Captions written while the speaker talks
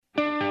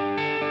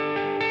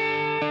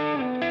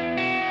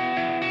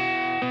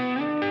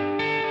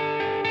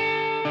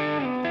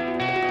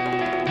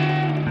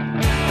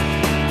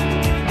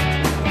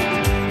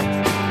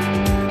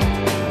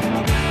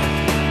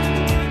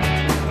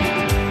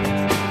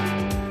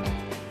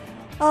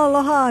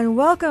Aloha and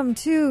welcome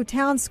to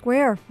Town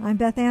Square. I'm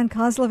Beth Ann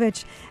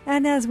Kozlovich,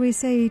 and as we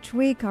say each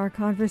week, our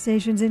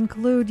conversations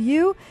include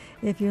you.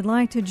 If you'd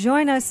like to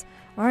join us,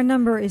 our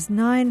number is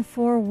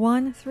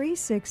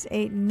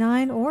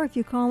 941-3689, or if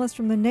you call us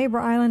from the neighbor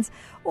islands,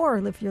 or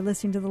if you're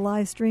listening to the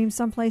live stream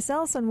someplace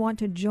else and want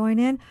to join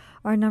in,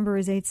 our number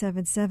is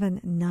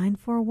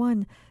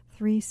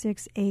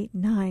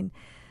 877-941-3689.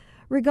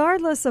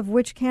 Regardless of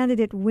which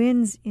candidate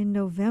wins in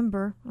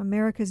November,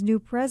 America's new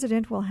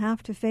president will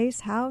have to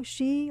face how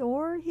she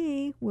or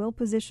he will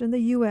position the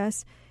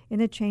U.S. in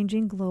a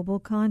changing global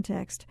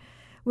context.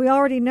 We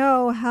already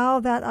know how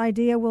that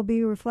idea will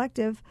be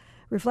reflected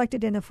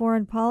in a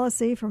foreign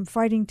policy from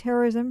fighting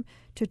terrorism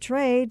to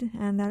trade,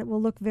 and that it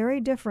will look very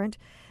different.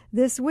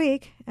 This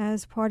week,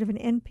 as part of an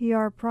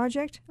NPR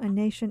project, A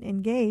Nation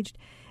Engaged,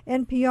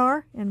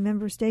 NPR and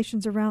member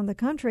stations around the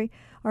country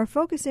are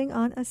focusing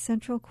on a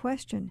central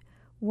question.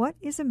 What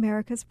is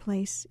America's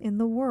place in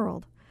the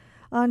world?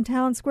 On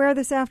Town Square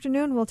this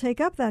afternoon, we'll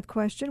take up that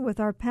question with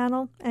our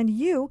panel and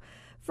you.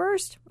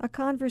 First, a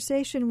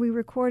conversation we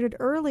recorded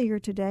earlier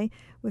today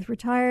with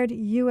retired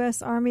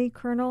U.S. Army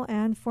Colonel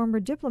and former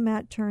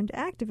diplomat turned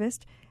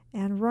activist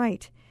Ann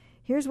Wright.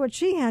 Here's what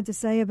she had to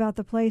say about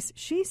the place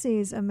she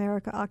sees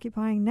America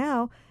occupying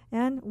now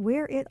and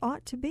where it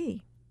ought to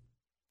be.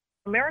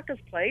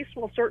 America's place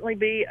will certainly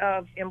be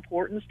of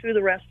importance to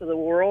the rest of the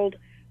world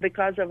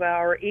because of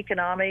our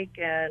economic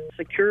and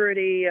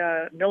security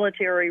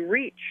military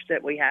reach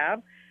that we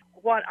have.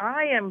 What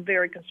I am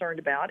very concerned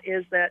about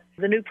is that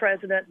the new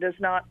president does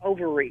not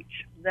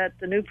overreach, that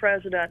the new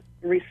president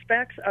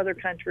respects other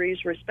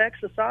countries, respects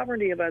the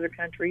sovereignty of other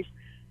countries,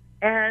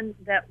 and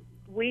that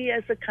we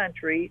as a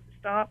country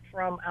stop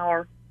from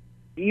our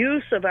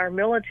use of our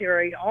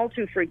military all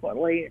too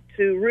frequently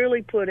to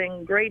really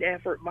putting great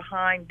effort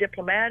behind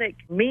diplomatic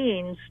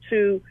means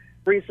to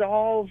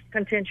resolve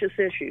contentious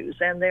issues.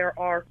 And there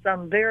are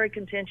some very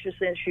contentious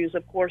issues,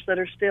 of course, that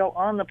are still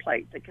on the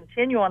plate, that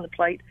continue on the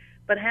plate,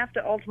 but have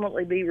to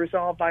ultimately be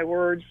resolved by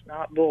words,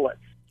 not bullets.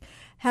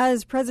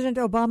 Has President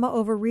Obama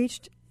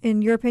overreached,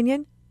 in your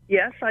opinion?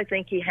 Yes, I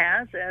think he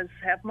has, as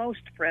have most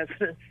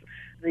presidents.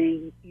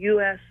 The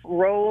U.S.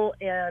 role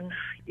in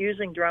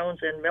using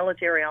drones in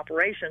military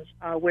operations,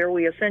 where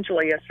we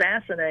essentially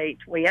assassinate,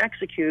 we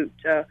execute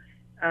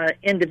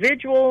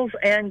individuals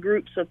and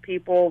groups of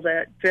people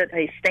that fit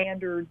a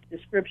standard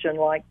description,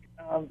 like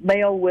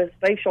male with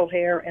facial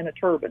hair and a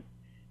turban.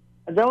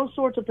 Those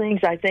sorts of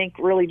things, I think,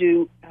 really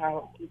do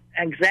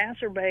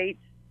exacerbate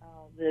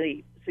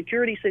the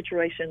security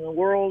situation in the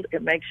world.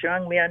 It makes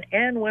young men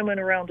and women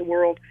around the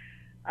world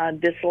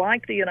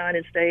dislike the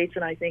United States,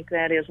 and I think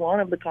that is one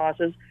of the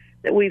causes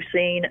that we've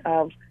seen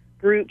of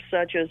groups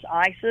such as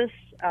ISIS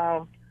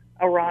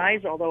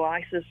arise, although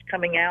ISIS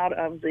coming out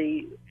of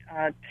the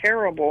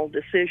terrible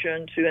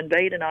decision to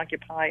invade and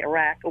occupy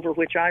Iraq, over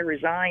which I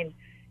resigned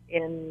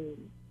in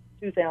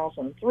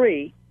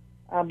 2003.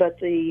 But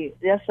the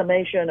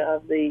decimation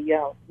of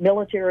the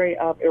military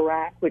of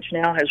Iraq, which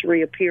now has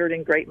reappeared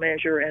in great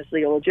measure as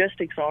the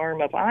logistics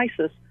arm of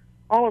ISIS,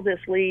 all of this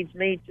leads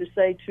me to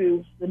say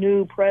to the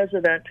new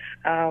president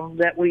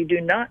that we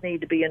do not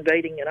need to be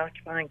invading and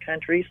occupying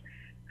countries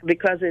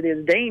because it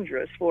is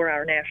dangerous for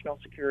our national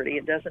security.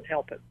 It doesn't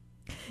help it.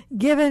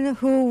 Given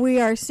who we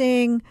are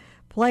seeing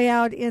play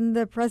out in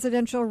the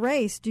presidential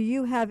race, do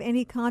you have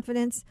any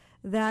confidence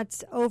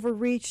that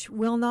overreach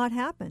will not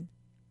happen?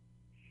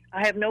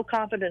 I have no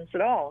confidence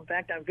at all. In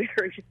fact, I'm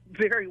very,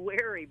 very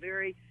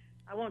wary,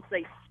 I won't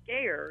say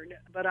scared,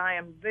 but I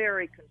am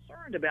very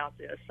concerned about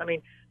this. I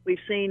mean,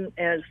 we've seen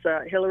as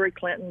Hillary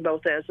Clinton,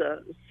 both as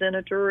a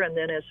senator and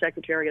then as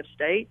Secretary of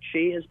State,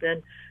 she has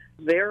been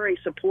very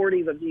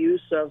supportive of the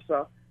use of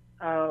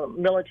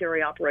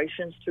military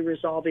operations to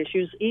resolve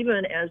issues.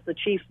 Even as the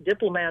chief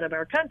diplomat of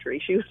our country,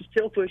 she was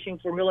still pushing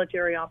for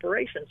military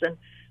operations. And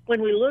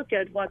when we look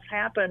at what's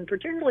happened,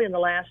 particularly in the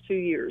last 2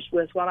 years,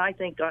 with what I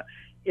think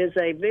is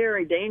a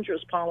very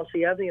dangerous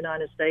policy of the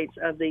United States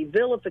of the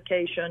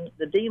vilification,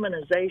 the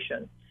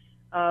demonization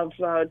of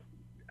the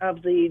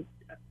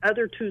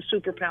other two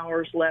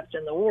superpowers left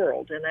in the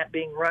world, and that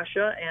being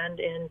Russia and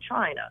in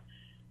China,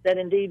 that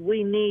indeed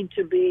we need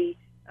to be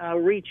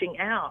reaching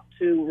out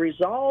to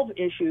resolve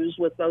issues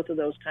with both of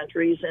those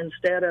countries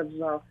instead of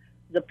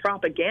the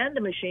propaganda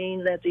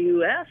machine that the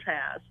U.S.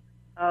 has,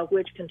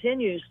 which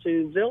continues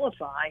to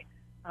vilify.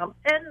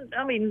 And,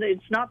 I mean,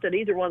 it's not that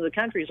either one of the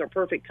countries are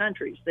perfect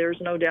countries.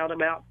 There's no doubt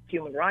about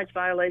human rights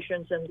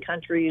violations in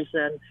countries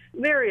and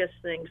various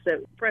things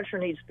that pressure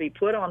needs to be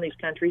put on these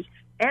countries,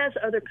 as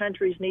other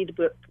countries need to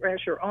put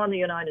pressure on the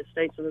United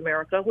States of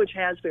America, which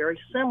has very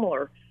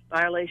similar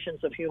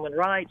violations of human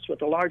rights, with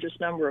the largest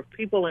number of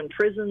people in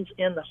prisons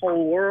in the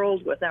whole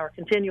world, with our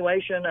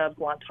continuation of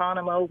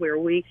Guantanamo, where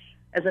we,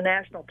 as a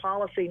national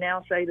policy,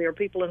 now say there are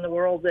people in the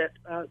world that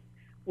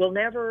will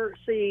never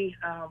see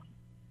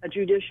a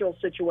judicial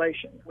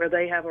situation where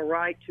they have a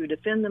right to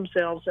defend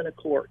themselves in a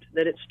court,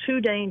 that it's too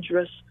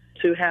dangerous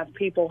to have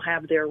people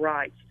have their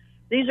rights.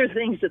 These are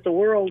things that the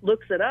world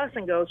looks at us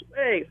and goes,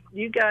 hey,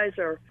 you guys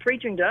are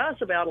preaching to us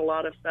about a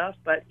lot of stuff,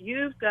 but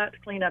you've got to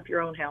clean up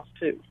your own house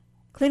too.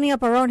 Cleaning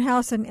up our own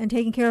house and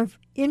taking care of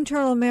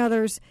internal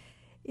matters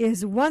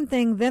is one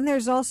thing. Then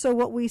there's also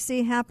what we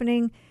see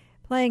happening,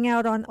 playing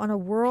out on a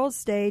world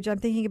stage. I'm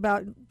thinking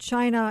about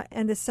China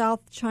and the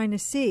South China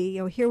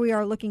Sea. Here we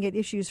are looking at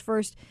issues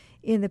first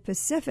in the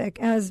Pacific,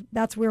 as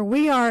that's where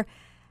we are.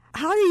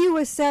 How do you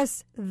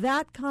assess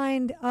that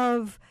kind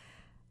of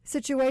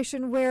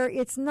situation where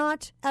it's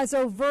not as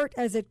overt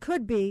as it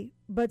could be,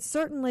 but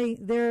certainly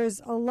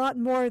there's a lot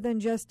more than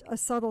just a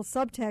subtle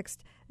subtext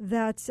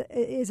that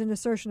is an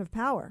assertion of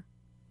power?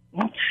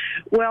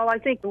 Well, I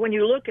think when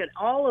you look at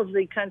all of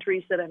the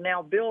countries that have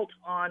now built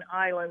on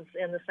islands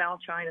in the South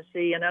China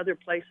Sea and other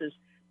places,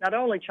 not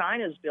only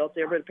China's built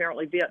there, but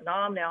apparently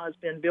Vietnam now has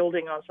been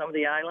building on some of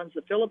the islands.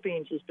 The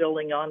Philippines is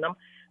building on them.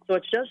 So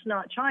it's just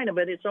not China,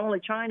 but it's only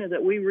China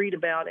that we read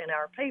about in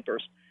our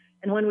papers.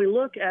 And when we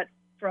look at,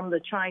 from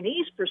the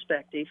Chinese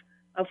perspective,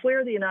 of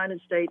where the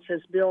United States has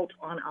built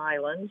on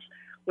islands,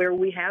 where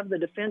we have the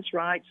defense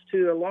rights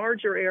to a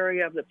larger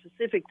area of the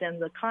Pacific than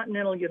the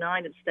continental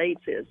United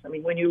States is. I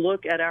mean, when you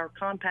look at our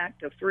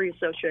Compact of Free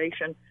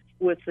Association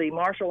with the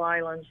Marshall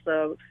Islands,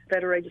 the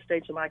Federated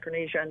States of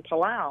Micronesia, and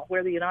Palau,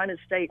 where the United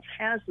States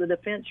has the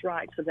defense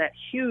rights of that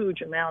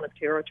huge amount of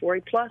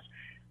territory, plus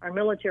our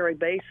military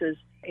bases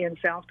in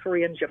South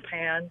Korea and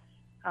Japan.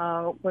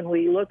 When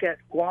we look at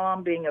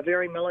Guam being a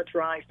very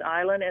militarized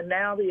island, and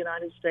now the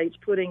United States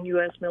putting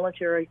U.S.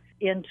 military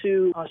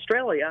into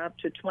Australia, up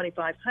to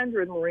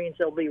 2,500 Marines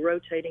they'll be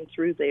rotating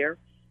through there.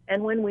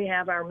 And when we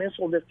have our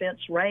missile defense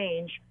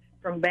range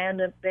from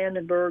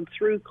Vandenberg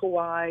through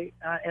Kauai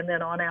and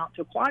then on out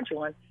to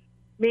Kwajalein,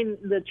 I mean,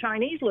 the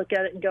Chinese look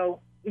at it and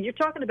go, you're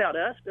talking about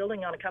us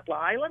building on a couple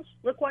of islands?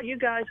 Look what you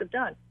guys have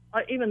done.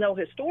 Even though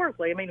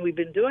historically, I mean, we've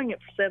been doing it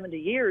for 70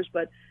 years,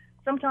 but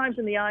sometimes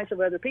in the eyes of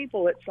other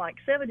people, it's like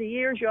 70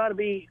 years you ought to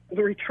be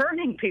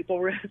returning people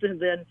rather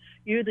than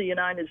you, the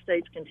United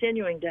States,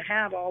 continuing to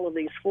have all of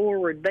these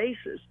forward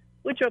bases,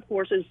 which, of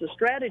course, is the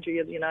strategy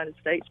of the United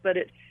States, but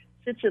it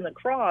sits in the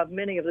craw of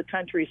many of the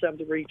countries of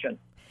the region.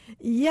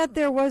 Yet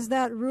there was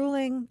that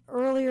ruling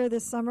earlier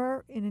this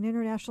summer in an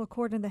international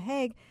court in The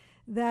Hague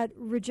that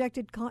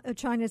rejected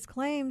China's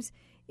claims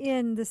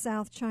in the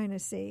South China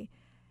Sea.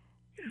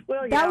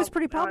 Well, that was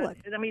pretty public.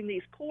 I mean,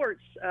 these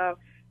courts...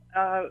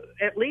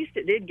 at least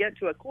it did get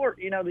to a court.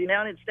 You know, the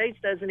United States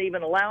doesn't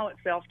even allow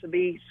itself to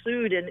be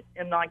sued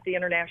in like the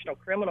International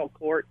Criminal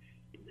Court.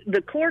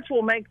 The courts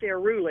will make their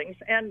rulings,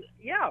 and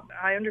yeah,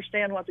 I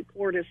understand what the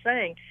court is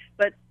saying,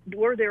 but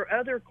were there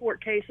other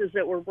court cases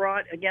that were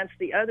brought against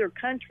the other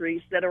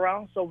countries that are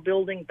also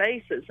building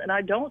bases? And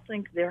I don't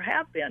think there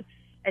have been.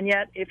 And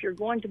yet, if you're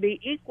going to be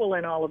equal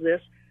in all of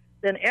this,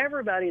 then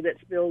everybody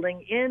that's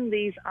building in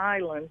these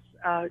islands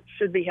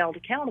should be held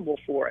accountable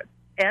for it.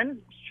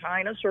 And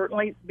China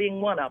certainly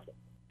being one of them.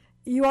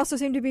 You also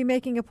seem to be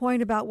making a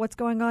point about what's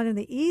going on in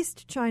the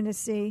East China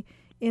Sea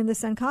in the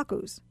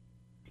Senkakus.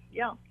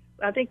 Yeah,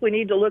 I think we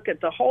need to look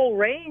at the whole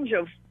range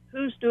of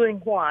who's doing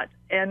what.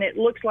 And it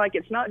looks like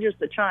it's not just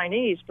the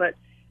Chinese, but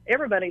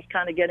everybody's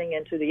kind of getting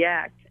into the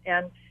act.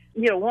 And,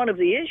 you know, one of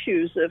the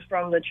issues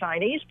from the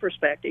Chinese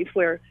perspective,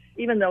 where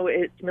even though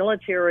it's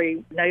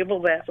military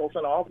naval vessels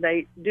and all,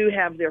 they do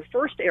have their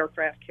first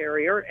aircraft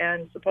carrier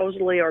and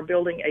supposedly are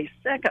building a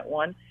second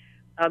one.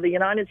 The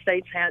United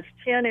States has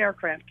 10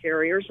 aircraft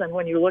carriers, and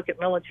when you look at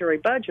military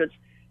budgets,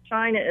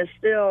 China is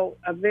still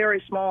a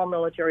very small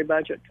military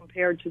budget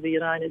compared to the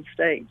United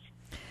States.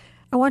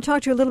 I want to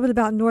talk to you a little bit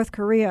about North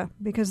Korea,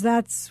 because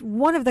that's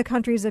one of the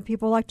countries that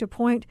people like to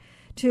point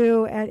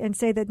to and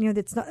say that, you know,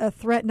 it's a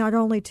threat not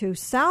only to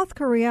South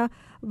Korea,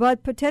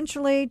 but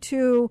potentially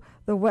to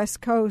the west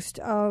coast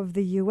of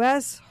the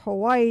U.S.,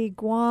 Hawaii,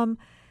 Guam.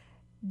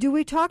 Do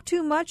we talk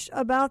too much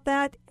about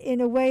that in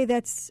a way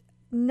that's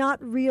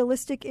not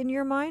realistic in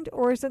your mind,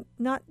 or is it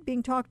not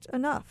being talked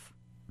enough?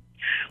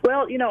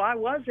 Well, you know, I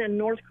was in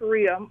North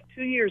Korea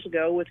 2 years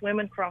ago with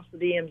Women Across the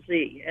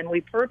DMZ, and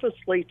we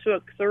purposely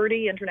took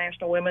 30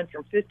 international women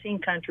from 15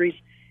 countries,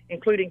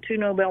 including 2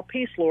 Nobel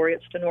Peace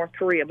Laureates, to North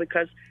Korea,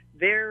 because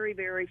very,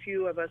 very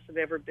few of us have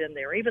ever been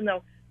there, even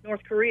though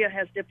North Korea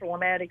has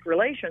diplomatic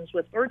relations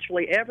with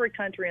virtually every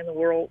country in the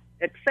world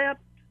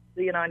except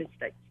the United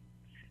States.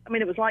 I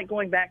mean, it was like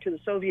going back to the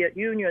Soviet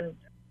Union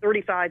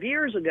 35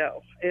 years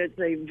ago. It's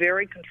a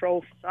very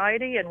controlled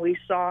society, and we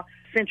saw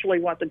essentially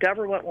what the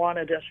government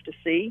wanted us to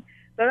see.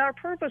 But our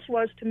purpose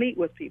was to meet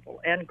with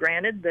people. And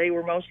granted, they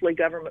were mostly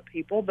government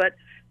people, but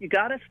you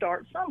got to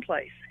start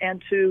someplace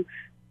and to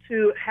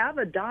have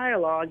a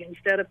dialogue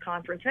instead of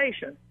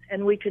confrontation.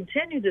 And we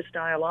continued this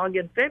dialogue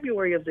in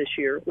February of this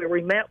year, where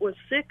we met with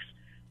 6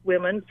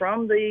 women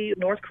from the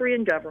North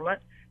Korean government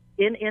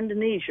in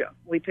Indonesia.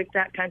 We picked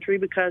that country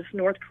because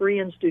North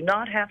Koreans do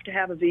not have to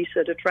have a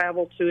visa to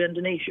travel to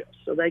Indonesia,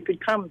 so they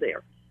could come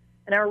there.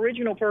 And our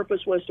original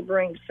purpose was to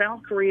bring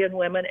South Korean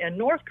women and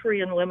North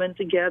Korean women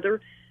together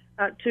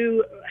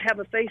to have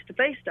a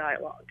face-to-face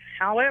dialogue.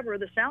 However,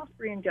 the South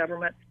Korean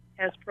government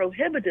has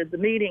prohibited the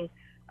meeting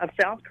of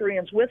South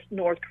Koreans with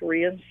North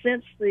Koreans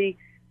since the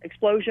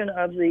explosion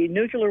of the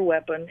nuclear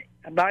weapon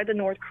by the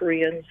North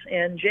Koreans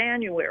in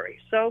January.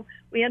 So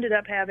we ended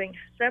up having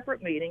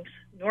separate meetings,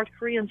 North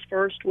Koreans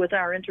first with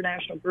our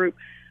international group,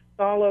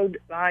 followed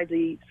by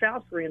the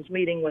South Koreans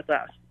meeting with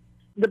us.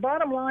 The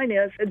bottom line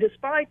is,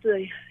 despite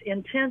the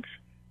intense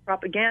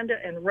propaganda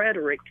and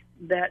rhetoric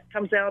that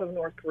comes out of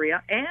North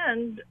Korea,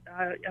 and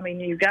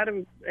you've got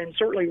to and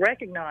certainly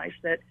recognize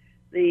that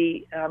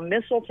the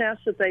missile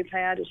tests that they've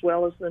had, as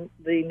well as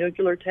the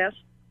nuclear tests,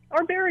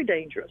 are very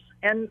dangerous.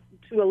 And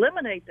to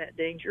eliminate that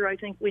danger, I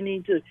think we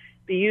need to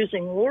be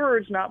using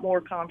words, not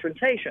more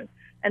confrontation.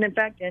 And in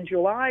fact, in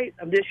July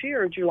of this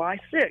year, July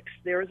 6th,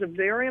 there is a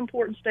very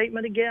important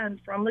statement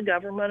again from the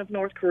government of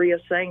North Korea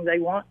saying they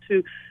want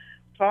to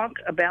talk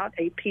about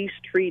a peace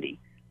treaty,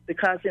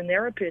 because in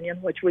their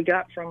opinion, which we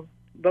got from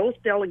both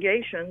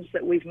delegations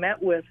that we've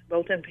met with,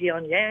 both in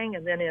Pyongyang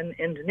and then in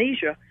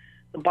Indonesia,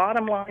 the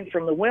bottom line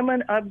from the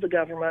women of the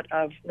government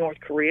of North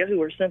Korea, who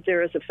are sent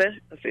there as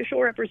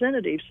official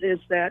representatives, is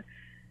that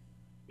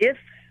if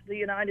the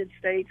United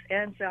States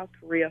and South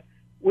Korea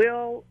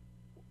will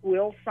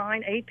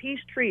sign a peace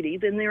treaty,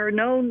 then there's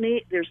no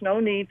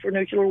need for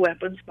nuclear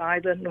weapons by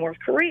the North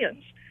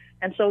Koreans.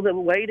 And so the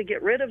way to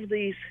get rid of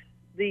these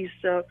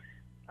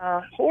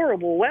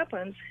horrible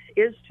weapons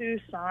is to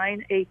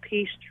sign a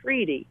peace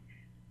treaty.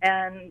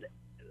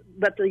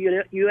 But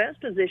the U.S.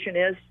 position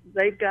is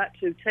they've got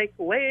to take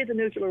away the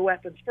nuclear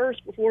weapons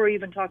first before we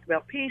even talk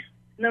about peace.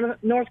 And the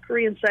North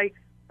Koreans say,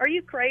 are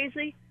you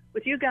crazy?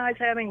 With you guys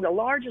having the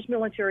largest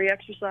military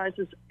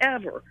exercises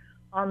ever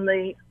on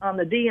the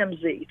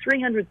DMZ,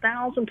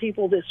 300,000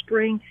 people this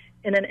spring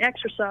in an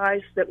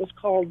exercise that was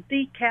called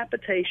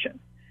decapitation.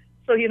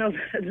 So,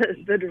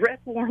 the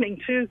direct warning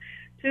to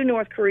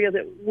North Korea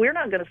that we're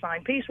not going to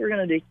sign peace, we're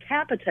going to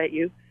decapitate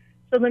you.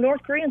 So the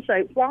North Koreans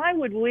say, why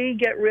would we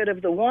get rid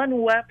of the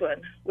one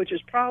weapon which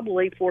is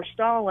probably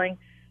forestalling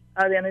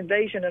an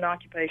invasion and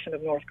occupation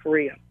of North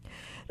Korea?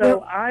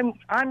 So I'm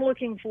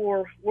looking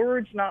for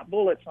words, not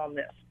bullets on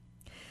this.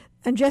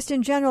 And just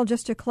in general,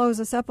 just to close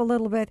us up a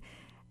little bit,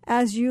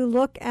 as you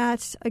look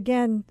at,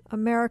 again,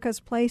 America's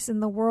place in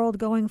the world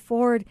going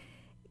forward,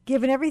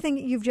 given everything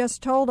that you've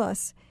just told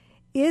us,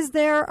 is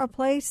there a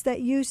place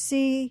that you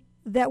see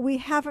that we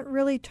haven't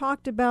really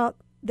talked about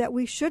that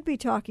we should be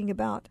talking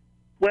about?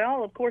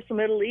 Well, of course, the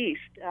Middle East.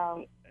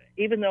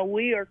 Even though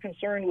we are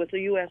concerned with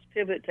the U.S.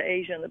 pivot to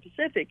Asia and the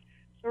Pacific,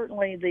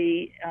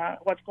 certainly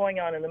what's going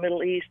on in the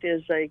Middle East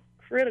is a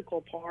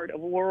critical part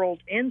of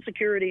world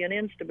insecurity and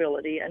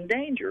instability and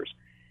dangers.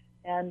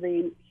 And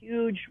the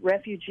huge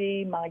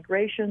refugee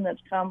migration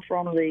that's come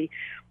from the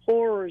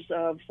horrors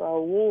of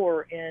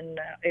war in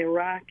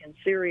Iraq and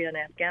Syria and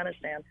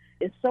Afghanistan,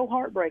 it's so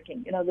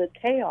heartbreaking. The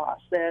chaos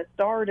that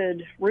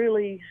started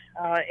really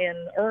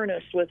in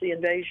earnest with the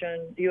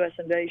U.S.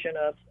 invasion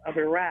of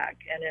Iraq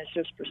and has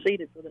just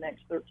proceeded for the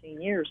next 13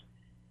 years.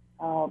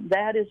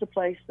 That is a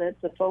place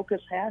that the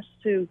focus has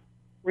to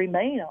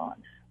remain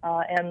on.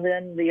 And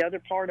then the other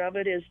part of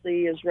it is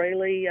the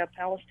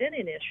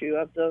Israeli-Palestinian issue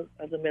of the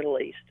Middle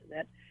East.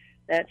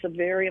 That's a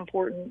very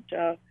important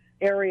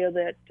area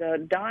that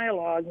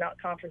dialogue, not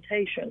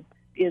confrontation,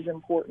 is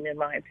important in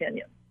my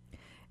opinion.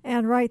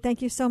 Ann Wright,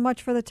 thank you so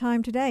much for the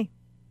time today.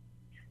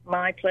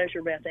 My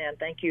pleasure, Beth Ann.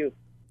 Thank you.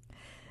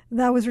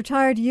 That was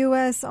retired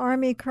U.S.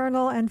 Army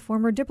Colonel and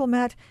former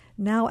diplomat,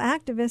 now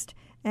activist,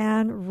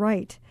 Ann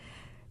Wright.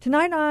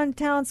 Tonight on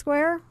Town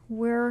Square,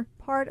 we're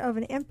part of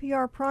an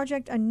NPR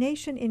project, A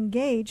Nation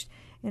Engaged.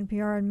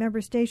 NPR and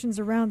member stations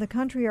around the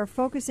country are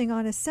focusing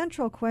on a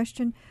central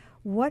question: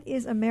 what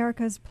is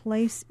America's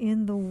place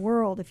in the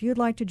world? If you'd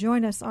like to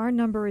join us, our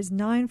number is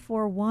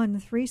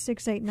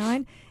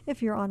 941-3689.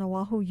 If you're on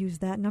Oahu, use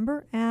that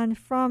number. And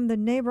from the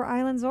neighbor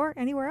islands or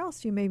anywhere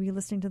else you may be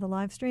listening to the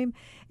live stream,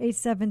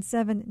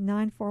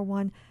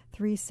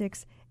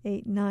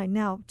 877-941-3689.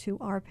 Now to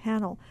our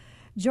panel.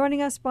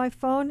 Joining us by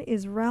phone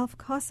is Ralph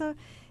Casa.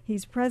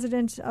 He's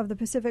president of the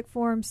Pacific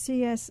Forum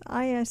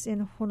CSIS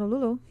in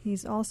Honolulu.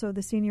 He's also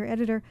the senior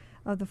editor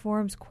of the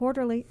forum's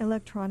quarterly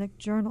electronic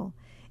journal.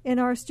 In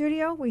our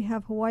studio, we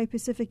have Hawaii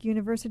Pacific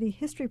University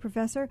history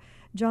professor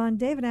John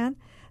Davidan.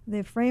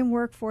 The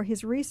framework for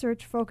his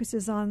research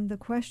focuses on the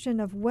question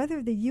of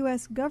whether the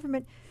U.S.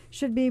 government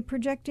should be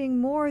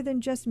projecting more than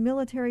just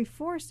military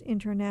force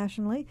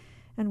internationally,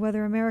 and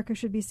whether America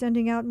should be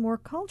sending out more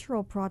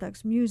cultural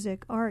products,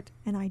 music, art,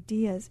 and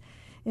ideas.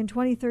 In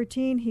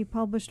 2013, he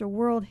published a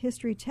world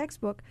history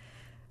textbook,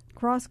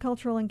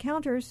 Cross-Cultural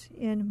Encounters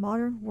in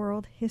Modern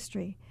World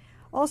History.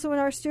 Also in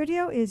our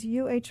studio is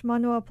UH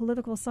Manoa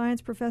political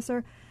science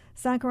professor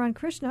Sankaran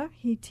Krishna.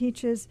 He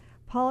teaches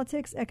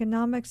politics,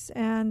 economics,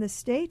 and the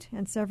state,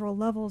 and several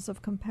levels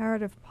of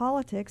comparative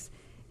politics.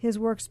 His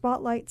work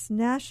spotlights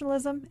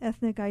nationalism,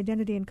 ethnic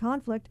identity and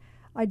conflict,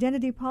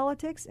 identity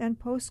politics, and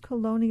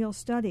post-colonial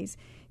studies.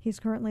 He's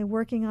currently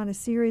working on a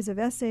series of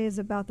essays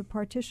about the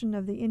partition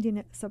of the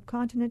Indian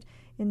subcontinent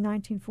in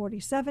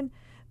 1947,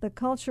 the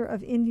culture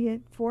of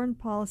Indian foreign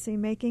policy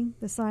making,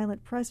 the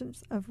silent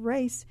presence of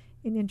race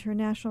in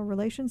international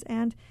relations,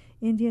 and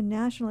Indian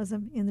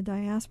nationalism in the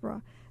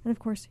diaspora. And, of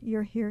course,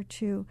 you're here,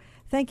 too.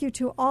 Thank you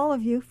to all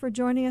of you for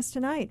joining us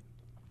tonight.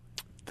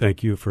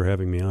 Thank you for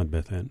having me on,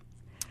 Beth Ann.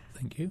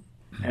 Thank you.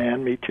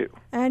 And me too.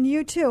 And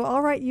you too.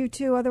 All right, you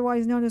too,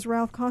 otherwise known as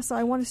Ralph Costa.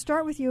 I want to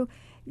start with you.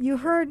 You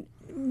heard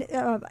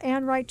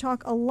Ann Wright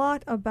talk a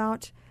lot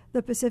about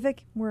the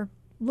Pacific. We're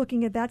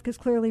looking at that because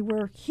clearly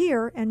we're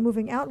here and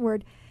moving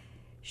outward.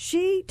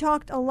 She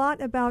talked a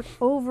lot about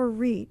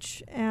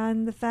overreach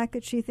and the fact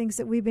that she thinks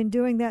that we've been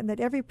doing that and that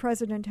every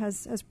president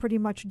has pretty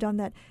much done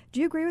that.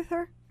 Do you agree with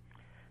her?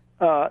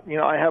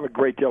 I have a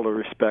great deal of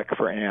respect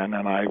for Ann,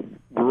 and I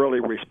really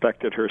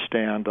respected her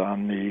stand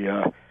on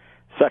the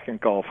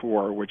Second Gulf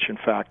War, which in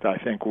fact I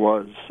think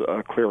was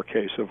a clear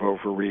case of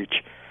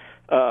overreach.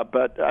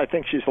 But I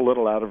think she's a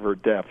little out of her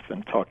depth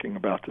in talking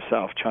about the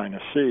South China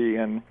Sea,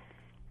 and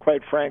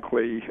quite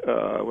frankly,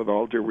 with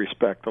all due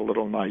respect, a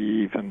little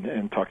naive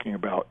in talking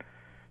about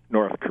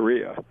North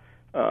Korea.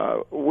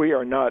 We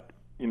are not,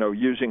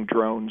 using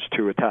drones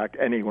to attack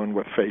anyone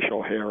with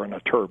facial hair and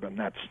a turban.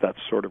 That's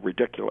sort of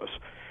ridiculous.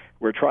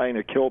 We're trying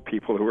to kill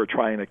people who are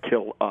trying to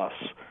kill us.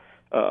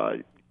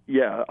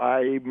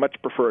 I much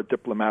prefer a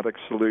diplomatic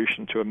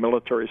solution to a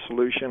military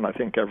solution. I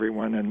think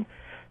everyone in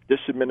this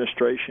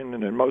administration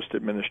and in most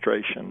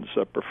administrations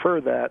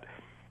prefer that.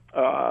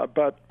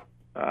 But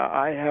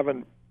I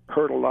haven't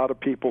heard a lot of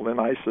people in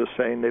ISIS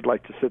saying they'd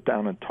like to sit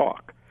down and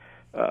talk.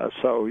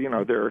 So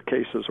there are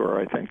cases where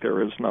I think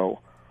there is no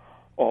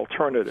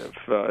alternative.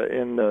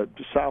 In the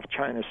South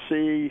China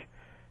Sea,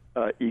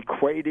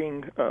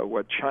 equating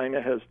what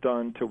China has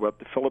done to what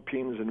the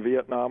Philippines and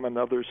Vietnam and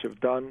others have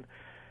done,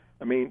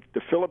 I mean,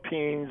 the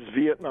Philippines,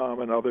 Vietnam,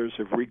 and others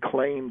have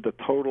reclaimed a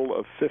total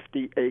of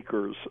 50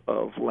 acres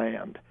of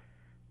land.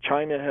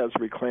 China has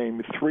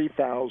reclaimed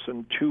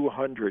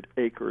 3,200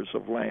 acres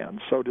of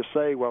land. So to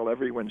say, well,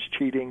 everyone's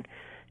cheating,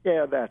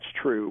 yeah, that's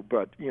true.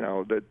 But,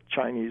 the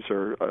Chinese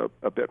are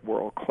a bit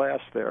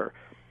world-class there.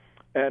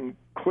 And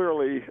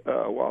clearly,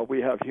 while we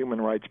have human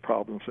rights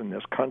problems in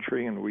this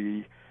country,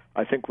 and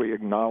I think we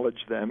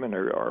acknowledge them and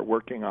are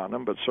working on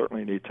them, but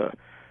certainly need to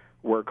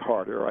work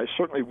harder. I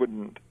certainly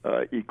wouldn't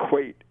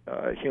equate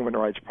human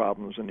rights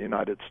problems in the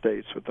United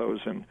States with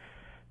those in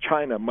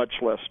China, much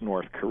less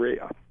North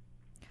Korea.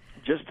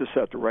 Just to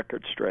set the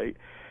record straight,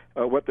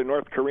 what the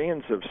North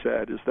Koreans have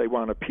said is they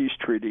want a peace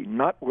treaty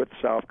not with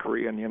South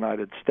Korea and the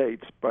United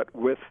States, but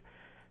with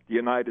the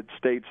United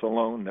States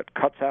alone that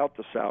cuts out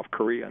the South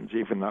Koreans,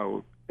 even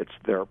though it's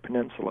their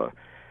peninsula.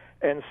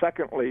 And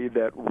secondly,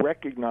 that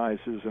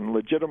recognizes and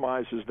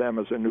legitimizes them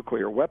as a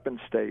nuclear weapon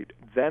state.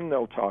 Then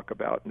they'll talk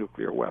about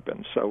nuclear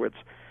weapons. So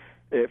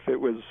if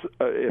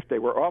they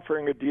were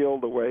offering a deal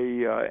the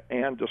way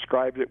Ann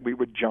described it, we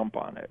would jump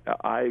on it.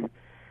 I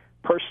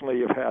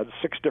personally have had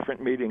 6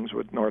 different meetings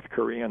with North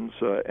Koreans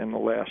in the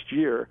last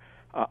year.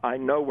 I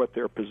know what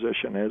their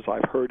position is.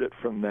 I've heard it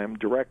from them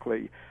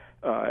directly.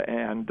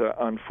 And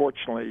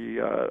unfortunately,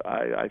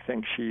 I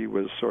think she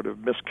was sort of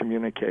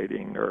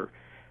miscommunicating or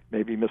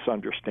maybe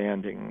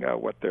misunderstanding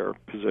what their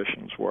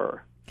positions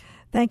were.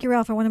 Thank you,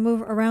 Ralph. I want to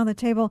move around the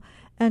table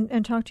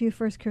and talk to you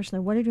first,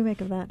 Kirshner. What did you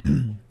make of that?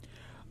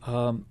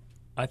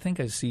 I think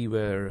I see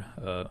where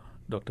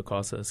Dr.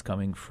 Costa is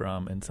coming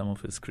from in some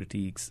of his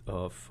critiques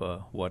of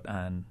what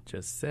Ann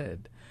just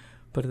said.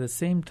 But at the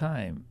same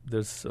time,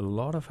 there's a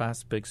lot of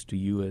aspects to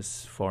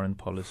U.S. foreign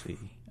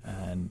policy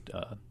and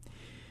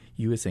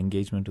U.S.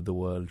 engagement with the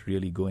world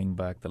really going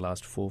back the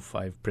last 4 or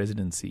 5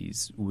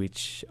 presidencies,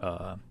 which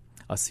are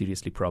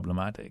seriously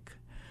problematic.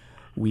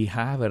 We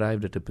have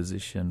arrived at a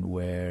position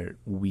where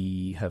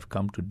we have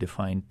come to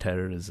define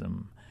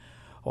terrorism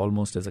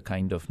almost as a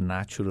kind of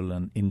natural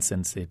and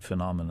insensate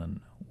phenomenon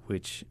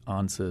which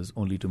answers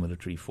only to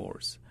military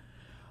force.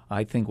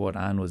 I think what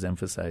Ann was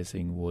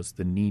emphasizing was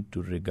the need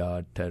to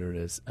regard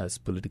terrorists as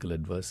political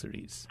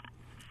adversaries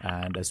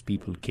and as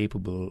people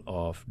capable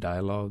of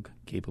dialogue,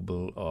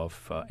 capable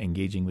of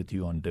engaging with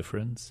you on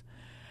difference.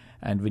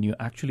 And when you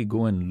actually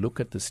go and look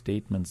at the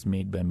statements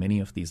made by many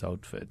of these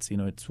outfits,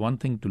 it's one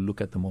thing to look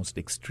at the most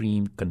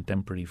extreme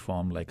contemporary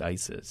form like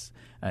ISIS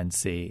and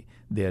say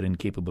they are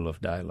incapable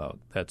of dialogue.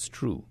 That's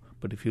true.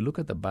 But if you look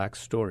at the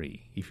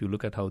backstory, if you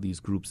look at how these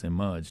groups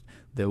emerged,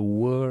 there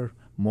were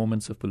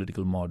moments of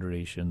political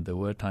moderation, there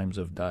were times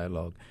of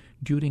dialogue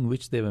during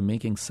which they were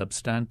making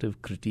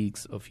substantive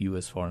critiques of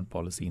U.S. foreign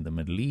policy in the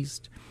Middle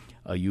East,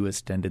 a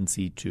U.S.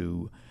 tendency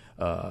to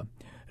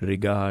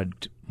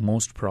regard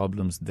most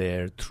problems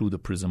there through the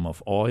prism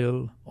of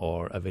oil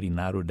or a very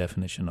narrow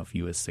definition of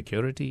U.S.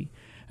 security.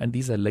 And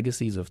these are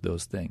legacies of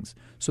those things.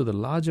 So the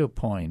larger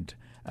point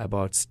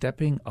about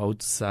stepping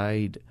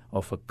outside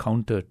of a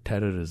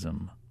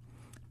counter-terrorism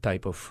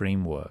type of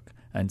framework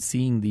and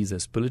seeing these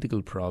as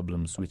political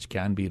problems which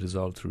can be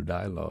resolved through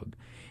dialogue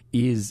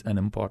is an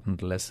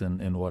important lesson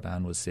in what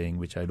Ann was saying,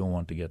 which I don't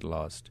want to get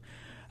lost.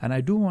 And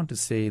I do want to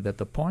say that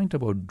the point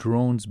about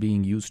drones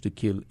being used to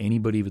kill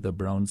anybody with a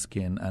brown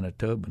skin and a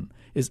turban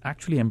is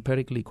actually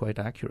empirically quite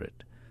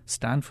accurate.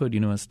 Stanford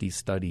University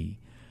study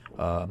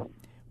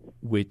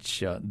which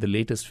the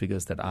latest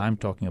figures that I'm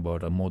talking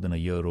about are more than a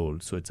year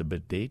old, so it's a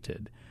bit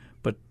dated.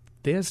 But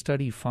their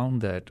study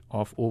found that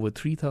of over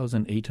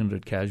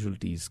 3,800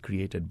 casualties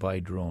created by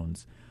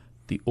drones,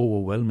 the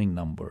overwhelming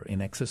number,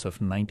 in excess of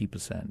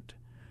 90%,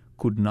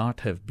 could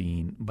not have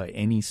been, by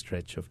any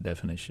stretch of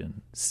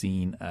definition,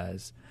 seen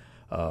as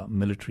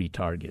military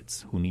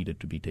targets who needed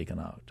to be taken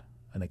out.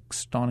 An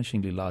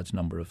astonishingly large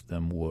number of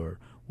them were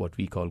what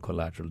we call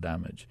collateral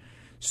damage.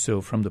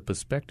 So from the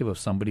perspective of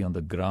somebody on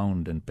the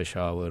ground in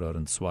Peshawar or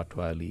in Swat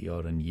Valley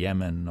or in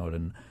Yemen or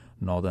in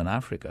northern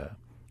Africa,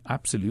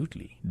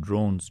 absolutely,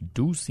 drones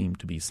do seem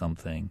to be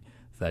something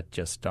that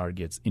just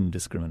targets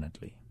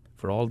indiscriminately.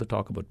 For all the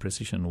talk about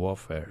precision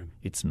warfare,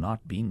 it's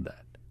not been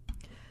that.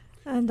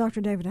 And Dr.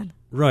 David.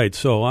 Right.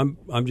 So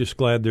I'm just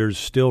glad there's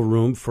still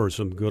room for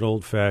some good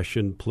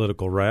old-fashioned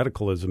political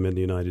radicalism in the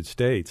United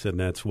States, and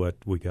that's what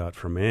we got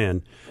from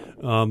Ann.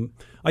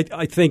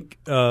 I think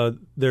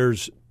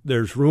there's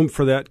room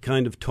for that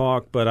kind of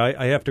talk, but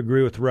I have to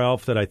agree with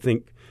Ralph that I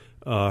think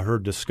her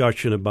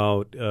discussion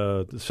about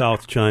the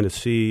South China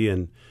Sea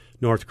and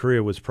North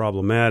Korea was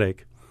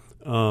problematic.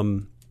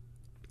 I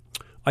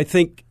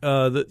think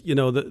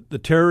the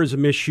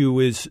terrorism issue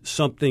is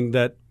something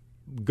that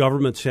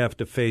governments have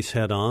to face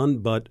head on,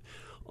 but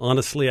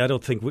honestly, I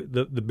don't think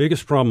the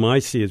biggest problem I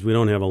see is we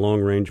don't have a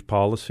long range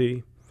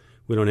policy.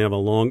 We don't have a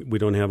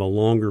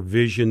longer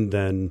vision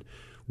than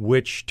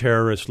which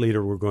terrorist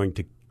leader we're going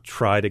to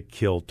try to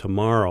kill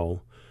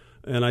tomorrow,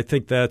 and I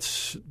think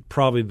that's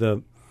probably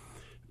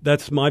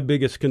that's my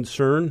biggest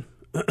concern.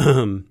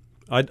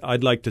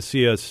 I'd like to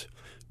see us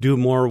do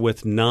more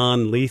with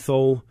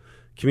non-lethal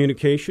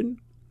communication.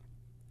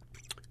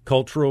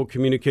 Cultural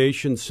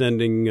communication,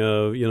 sending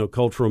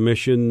cultural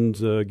missions,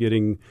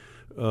 getting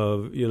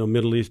more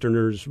Middle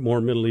Easterners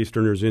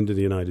into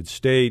the United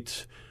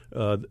States,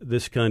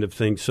 this kind of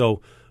thing.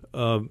 So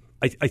I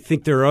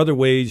think there are other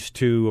ways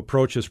to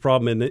approach this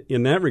problem. And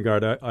in that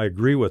regard, I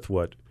agree with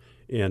what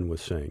Ann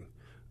was saying.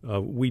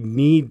 We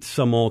need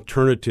some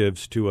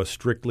alternatives to a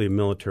strictly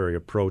military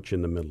approach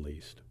in the Middle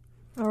East.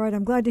 All right,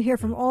 I'm glad to hear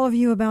from all of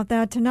you about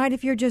that. Tonight,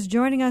 if you're just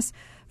joining us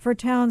for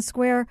Town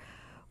Square,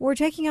 we're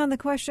taking on the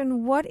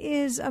question, what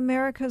is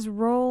America's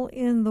role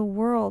in the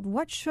world?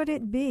 What should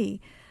it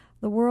be?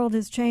 The world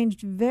has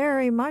changed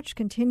very much,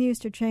 continues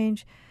to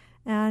change,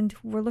 and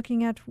we're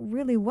looking at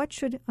really what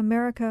should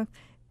America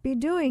be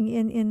doing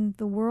in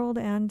the world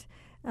and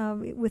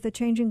with a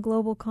changing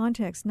global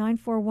context.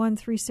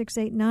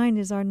 941-3689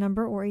 is our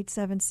number, or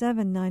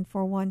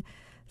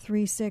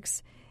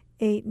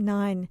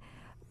 877-941-3689.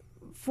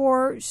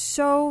 For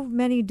so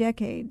many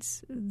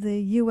decades,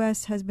 the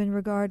U.S. has been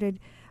regarded,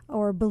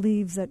 or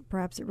believes that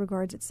perhaps it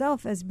regards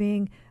itself as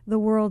being the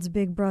world's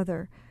big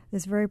brother,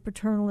 this very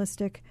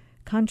paternalistic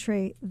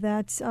country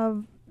that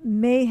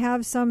may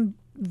have some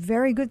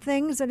very good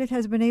things that it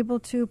has been able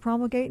to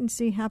promulgate and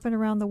see happen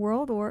around the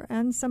world,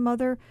 and some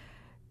other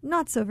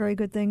not so very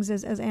good things,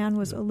 as Ann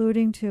was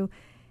alluding to.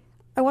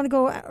 I want to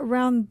go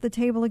around the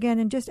table again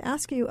and just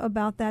ask you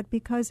about that,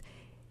 because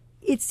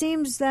it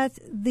seems that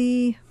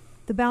the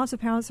balance of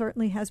power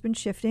certainly has been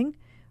shifting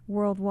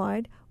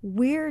worldwide.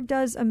 Where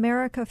does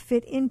America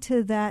fit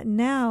into that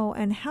now,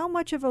 and how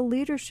much of a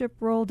leadership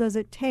role does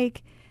it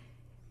take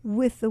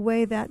with the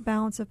way that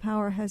balance of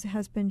power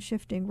has been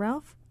shifting?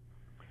 Ralph?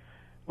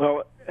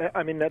 Well,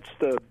 I mean, that's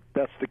the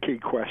key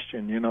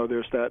question.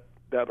 There's that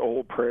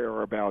old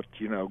prayer about,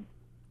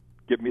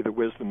 give me the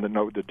wisdom to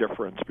know the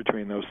difference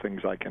between those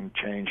things I can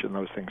change and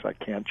those things I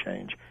can't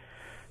change.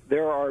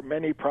 There are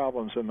many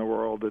problems in the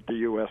world that the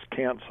U.S.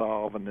 can't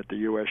solve and that the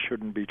U.S.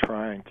 shouldn't be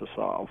trying to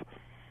solve.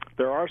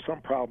 There are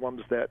some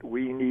problems that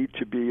we need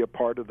to be a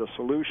part of the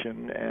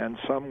solution, and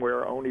some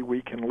where only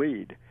we can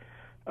lead.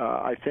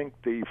 I think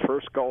the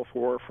first Gulf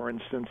War, for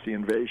instance, the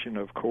invasion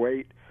of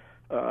Kuwait,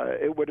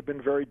 it would have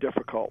been very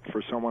difficult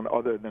for someone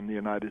other than the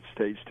United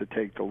States to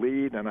take the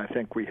lead, and I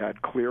think we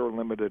had clear,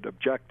 limited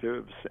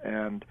objectives,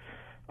 and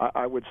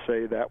I would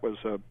say that was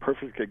a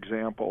perfect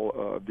example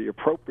of the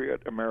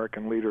appropriate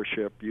American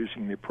leadership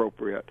using the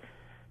appropriate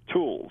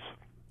tools.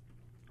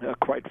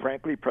 Quite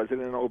frankly,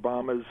 President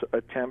Obama's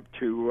attempt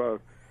to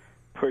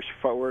push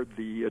forward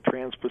the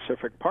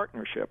Trans-Pacific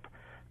Partnership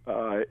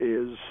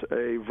is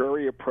a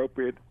very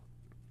appropriate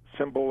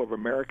symbol of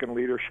American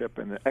leadership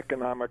in the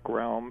economic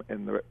realm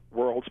in the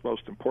world's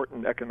most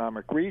important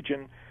economic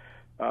region,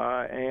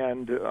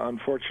 and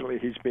unfortunately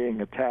he's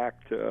being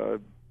attacked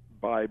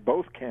by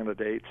both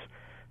candidates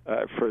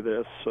for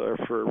this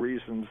for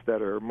reasons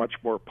that are much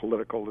more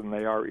political than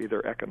they are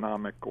either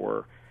economic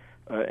or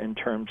in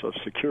terms of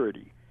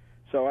security.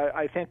 So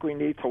I think we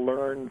need to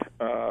learn,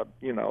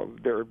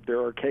 there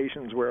are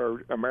occasions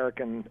where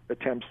American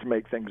attempts to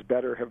make things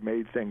better have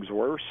made things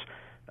worse.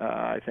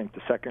 I think the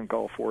second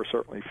Gulf War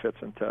certainly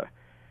fits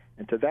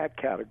into that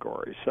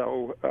category.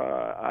 So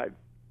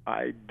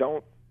I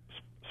don't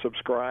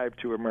subscribe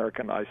to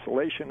American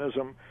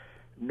isolationism,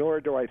 nor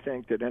do I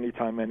think that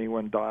anytime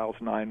anyone dials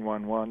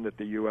 911 that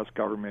the U.S.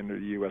 government or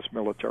the U.S.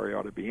 military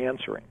ought to be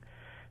answering.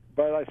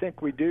 But I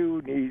think we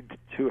do need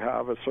to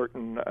have a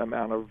certain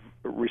amount of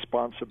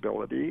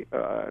responsibility.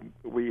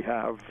 We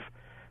have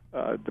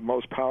the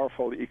most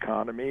powerful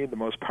economy, the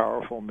most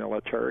powerful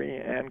military,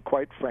 and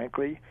quite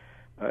frankly,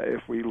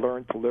 if we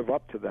learn to live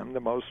up to them, the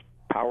most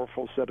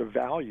powerful set of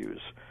values.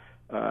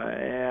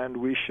 And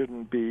we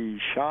shouldn't be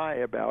shy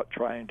about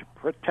trying to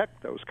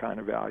protect those kind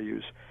of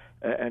values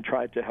and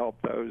try to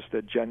help those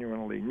that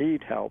genuinely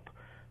need help.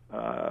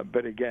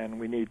 But again,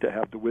 we need to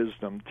have the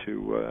wisdom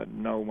to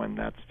know when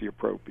that's the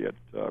appropriate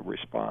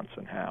response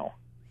and how.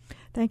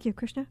 Thank you.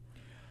 Krishna?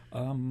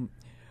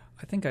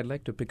 I think I'd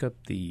like to pick up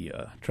the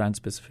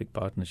Trans-Pacific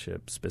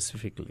Partnership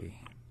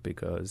specifically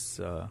because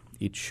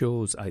it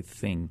shows, I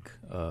think,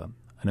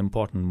 an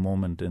important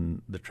moment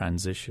in the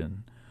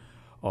transition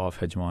of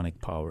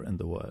hegemonic power in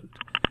the world.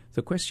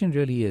 The question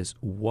really is,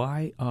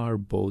 why are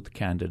both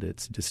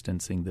candidates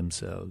distancing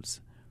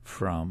themselves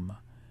from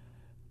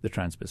the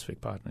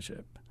Trans-Pacific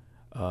Partnership?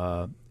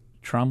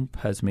 Trump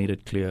has made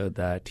it clear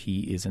that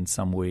he is in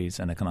some ways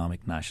an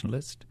economic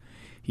nationalist.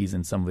 He's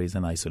in some ways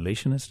an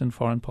isolationist in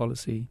foreign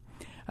policy.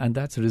 And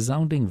that's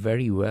resounding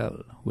very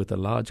well with a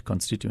large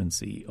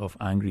constituency of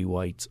angry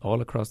whites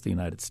all across the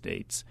United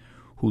States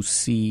who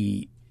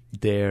see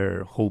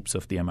their hopes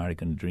of the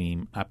American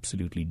dream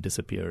absolutely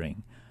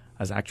disappearing,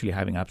 as actually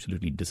having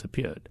absolutely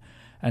disappeared.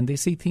 And they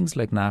see things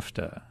like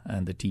NAFTA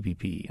and the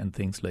TPP and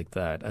things like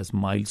that as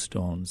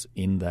milestones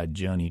in that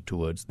journey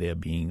towards their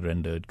being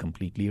rendered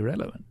completely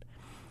irrelevant.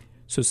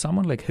 So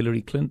someone like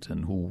Hillary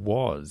Clinton, who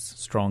was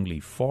strongly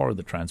for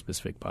the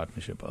Trans-Pacific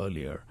Partnership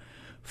earlier,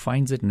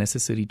 finds it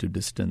necessary to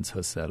distance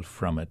herself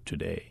from it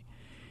today.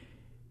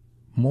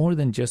 More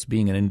than just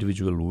being an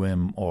individual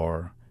whim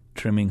or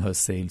trimming her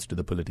sails to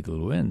the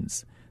political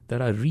winds,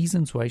 there are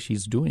reasons why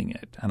she's doing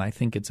it, and I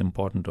think it's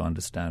important to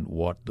understand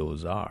what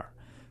those are.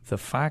 The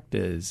fact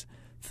is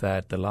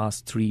that the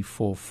last 3,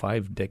 4,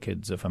 5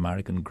 decades of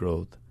American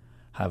growth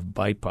have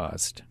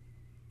bypassed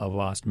a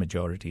vast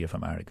majority of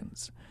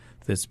Americans.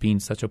 There's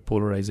been such a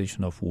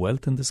polarization of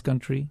wealth in this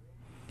country.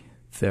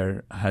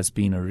 There has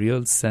been a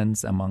real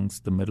sense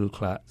amongst the middle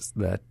class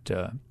that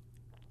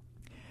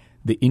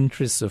the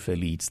interests of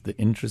elites, the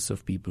interests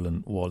of people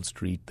in Wall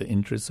Street, the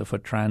interests of a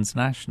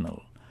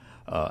transnational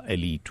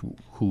elite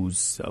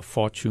whose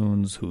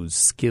fortunes, whose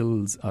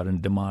skills are in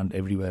demand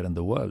everywhere in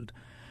the world,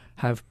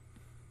 have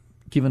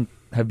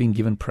been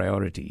given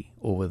priority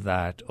over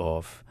that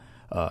of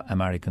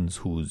Americans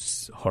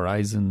whose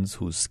horizons,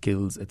 whose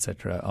skills,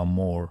 etc., are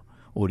more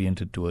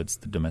oriented towards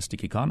the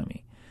domestic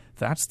economy.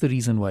 That's the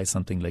reason why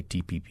something like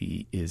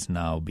TPP is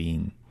now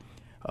being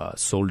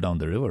sold down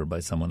the river by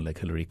someone like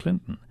Hillary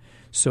Clinton.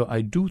 So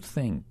I do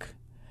think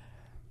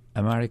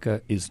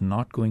America is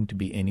not going to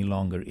be any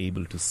longer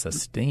able to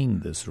sustain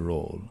this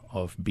role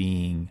of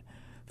being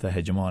the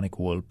hegemonic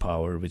world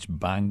power which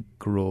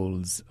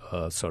bankrolls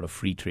a sort of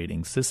free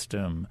trading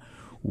system,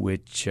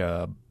 which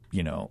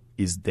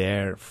is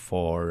there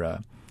for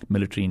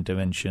military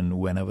intervention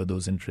whenever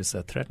those interests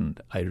are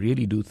threatened. I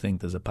really do think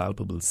there's a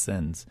palpable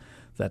sense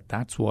that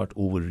that's what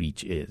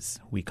overreach is.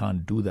 We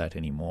can't do that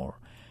anymore.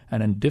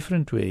 And in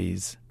different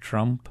ways,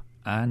 Trump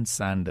and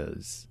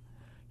Sanders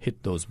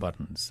hit those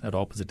buttons at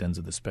opposite ends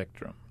of the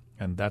spectrum.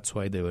 And that's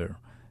why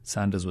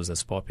Sanders was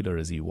as popular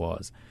as he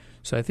was.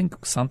 So I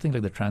think something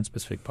like the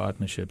Trans-Pacific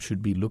Partnership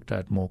should be looked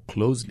at more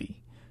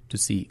closely to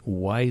see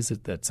why is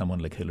it that someone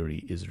like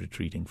Hillary is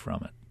retreating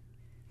from it.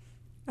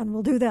 And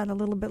we'll do that a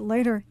little bit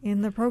later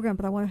in the program,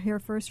 but I want to hear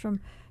first from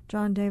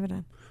John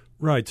Davidson.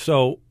 Right.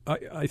 So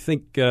I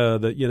think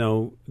that,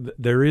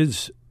 there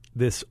is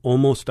this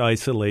almost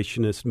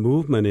isolationist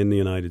movement in the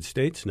United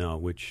States now,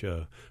 which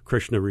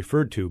Krishna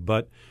referred to.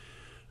 But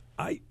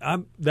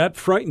that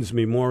frightens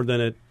me more than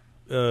it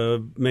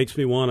makes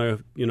me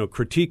want to,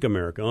 critique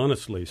America,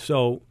 honestly.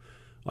 So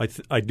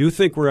I do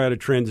think we're at a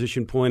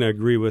transition point. I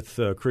agree with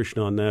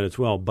Krishna on that as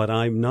well. But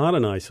I'm not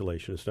an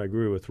isolationist. I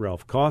agree with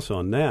Ralph Koss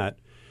on that.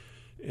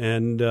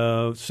 And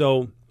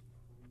so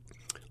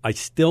I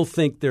still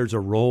think there's a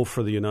role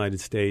for the United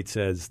States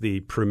as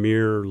the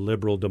premier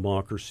liberal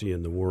democracy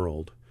in the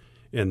world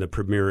and the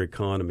premier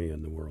economy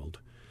in the world.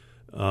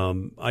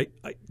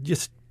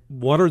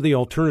 What are the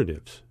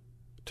alternatives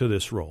to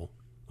this role?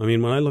 I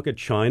mean, when I look at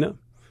China,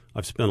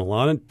 I've spent a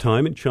lot of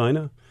time in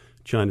China.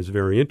 China's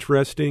very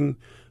interesting,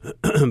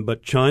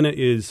 but China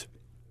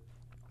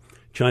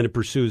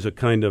pursues a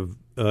kind of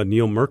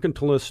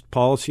neo-mercantilist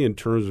policy in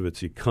terms of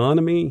its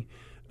economy.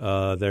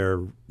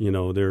 They're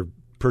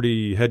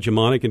pretty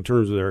hegemonic in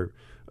terms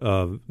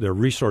of their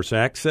resource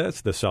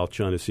access. The South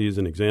China Sea is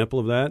an example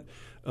of that.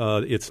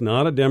 It's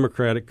not a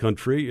democratic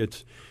country.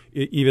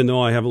 Even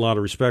though I have a lot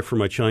of respect for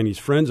my Chinese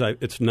friends,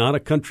 it's not a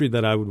country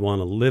that I would want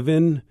to live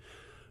in.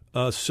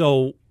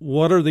 So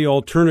what are the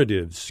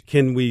alternatives?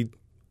 Can we?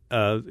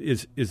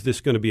 Is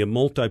this going to be a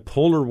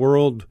multipolar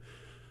world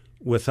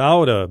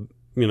without a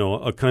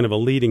kind of a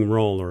leading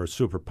role or a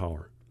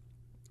superpower?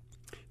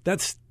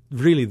 That's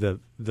really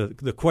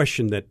the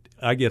question that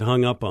I get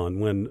hung up on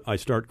when I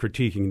start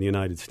critiquing the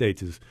United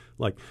States is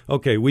like,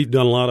 okay, we've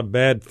done a lot of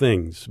bad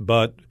things,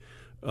 but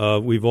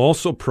We've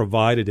also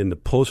provided in the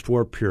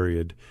post-war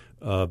period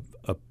a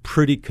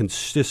pretty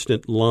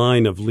consistent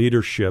line of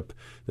leadership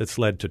that's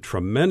led to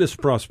tremendous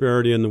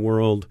prosperity in the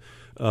world.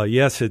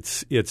 Yes,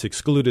 it's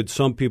excluded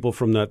some people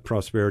from that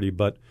prosperity,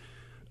 but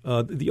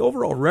the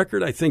overall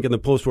record, I think, in the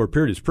post-war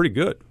period is pretty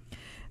good.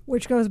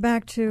 Which goes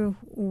back to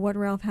what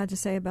Ralph had to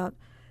say about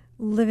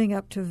living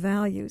up to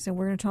values, and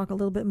we're going to talk a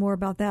little bit more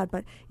about that.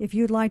 But if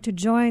you'd like to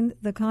join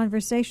the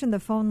conversation, the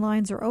phone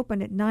lines are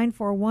open at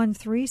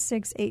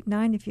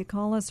 941-3689. If you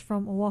call us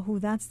from Oahu,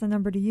 that's the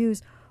number to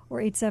use,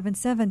 or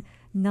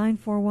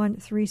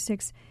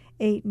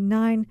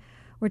 877-941-3689.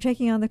 We're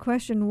taking on the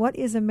question, what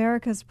is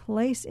America's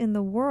place in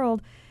the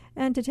world?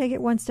 And to take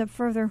it one step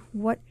further,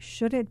 what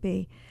should it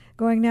be?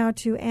 Going now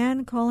to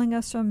Ann calling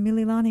us from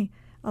Mililani.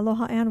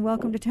 Aloha, Ann.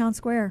 Welcome to Town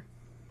Square.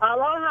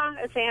 Aloha,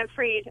 it's Ann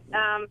Freed.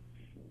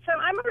 So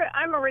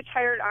I'm a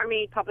retired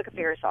Army public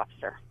affairs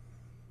officer.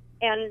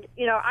 And,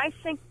 I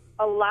think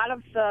a lot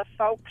of the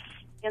folks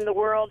in the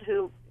world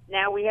who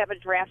now we have a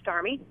draft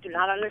Army do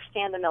not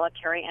understand the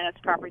military and its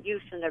proper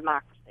use in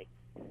democracy.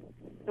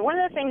 So one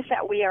of the things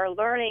that we are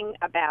learning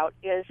about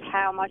is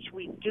how much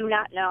we do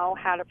not know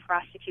how to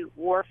prosecute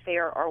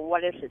warfare or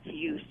what is its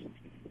use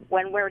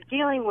when we're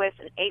dealing with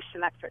an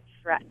asymmetric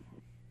threat.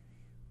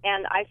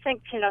 And I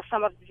think,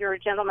 some of your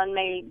gentlemen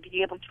may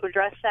be able to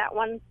address that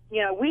one.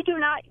 We do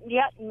not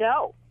yet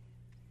know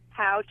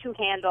how to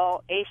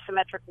handle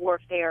asymmetric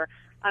warfare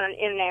on an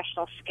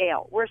international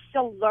scale. We're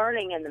still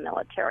learning in the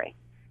military.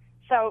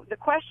 So the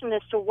question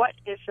as to what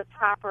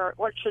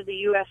should the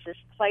U.S.'s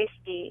place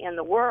be in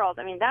the world,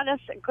 that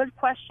is a good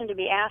question to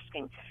be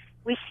asking.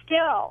 We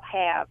still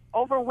have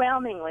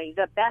overwhelmingly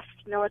the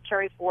best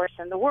military force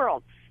in the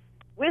world.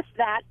 With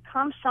that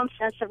comes some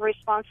sense of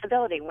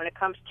responsibility when it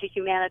comes to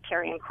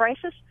humanitarian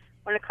crisis,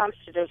 when it comes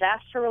to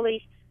disaster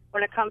relief,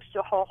 when it comes to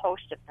a whole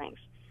host of things.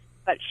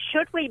 But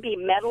should we be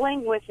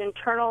meddling with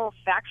internal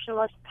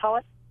factionalist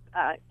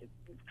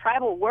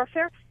tribal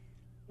warfare?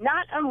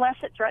 Not unless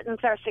it threatens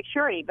our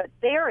security, but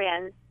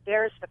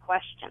there's the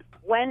question.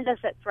 When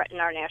does it threaten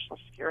our national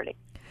security?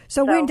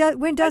 So when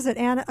does it,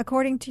 Anna,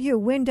 according to you,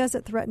 when does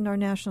it threaten our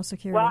national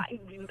security? Well,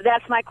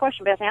 that's my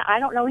question, Beth Ann. I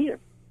don't know either.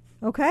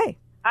 Okay.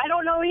 I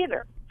don't know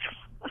either.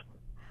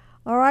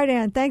 All right,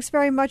 Ann. Thanks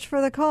very much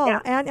for the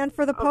call and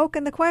for the poke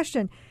and the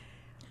question.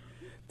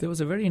 There was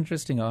a very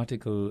interesting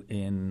article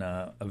in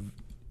a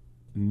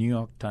New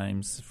York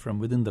Times from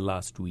within the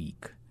last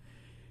week.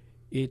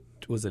 It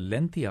was a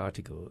lengthy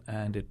article,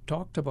 and it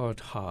talked about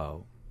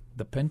how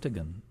the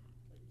Pentagon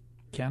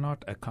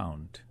cannot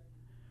account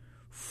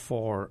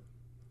for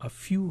a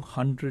few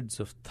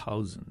hundreds of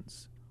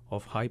thousands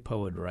of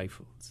high-powered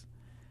rifles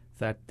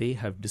that they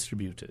have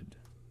distributed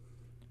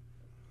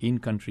in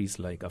countries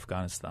like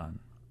Afghanistan,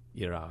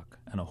 Iraq,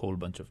 and a whole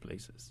bunch of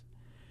places.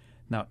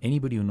 Now,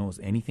 anybody who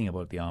knows anything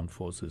about the armed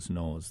forces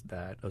knows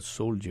that a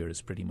soldier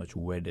is pretty much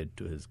wedded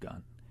to his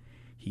gun.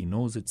 He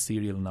knows its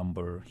serial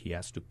number. He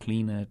has to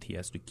clean it. He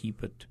has to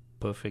keep it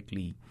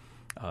perfectly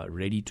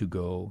ready to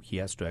go. He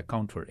has to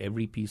account for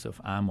every piece of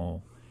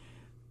ammo.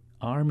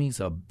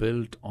 Armies are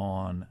built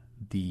on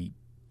the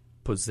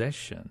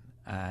possession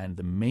and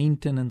the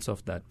maintenance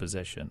of that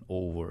possession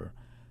over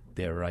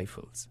their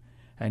rifles.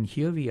 And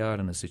here we are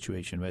in a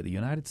situation where the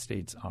United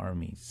States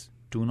armies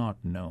do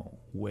not know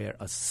where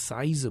a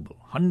sizable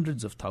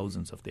hundreds of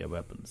thousands of their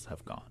weapons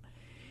have gone.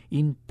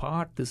 In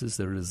part, this is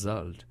the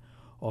result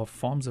of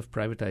forms of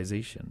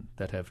privatization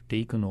that have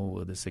taken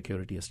over the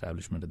security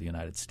establishment of the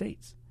United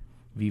States.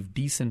 We've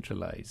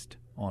decentralized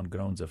on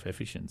grounds of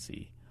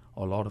efficiency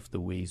a lot of the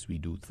ways we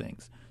do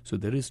things. So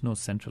there is no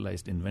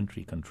centralized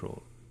inventory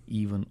control,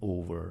 even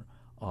over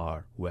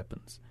our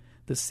weapons.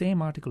 The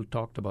same article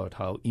talked about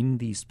how in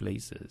these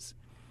places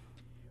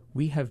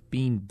we have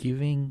been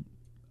giving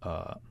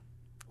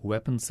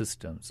weapon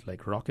systems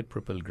like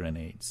rocket-propelled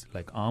grenades,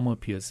 like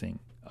armor-piercing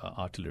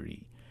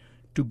artillery,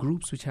 to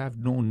groups which have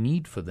no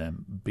need for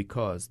them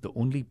because the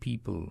only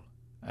people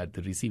at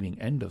the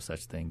receiving end of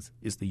such things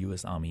is the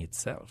U.S. Army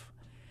itself.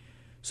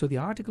 So the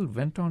article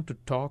went on to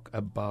talk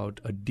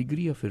about a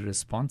degree of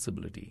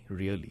irresponsibility,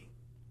 really,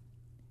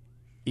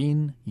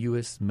 in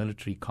U.S.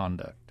 military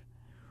conduct,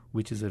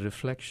 which is a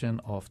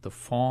reflection of the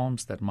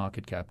forms that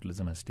market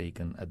capitalism has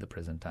taken at the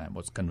present time,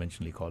 what's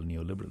conventionally called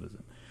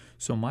neoliberalism.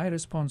 So my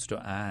response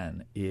to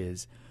Anne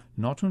is,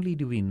 not only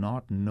do we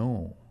not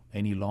know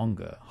any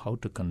longer how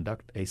to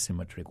conduct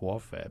asymmetric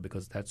warfare,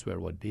 because that's where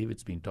what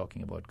David's been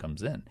talking about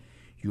comes in.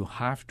 You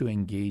have to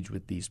engage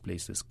with these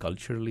places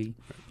culturally.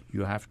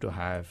 You have to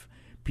have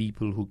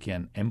people who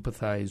can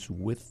empathize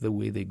with the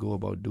way they go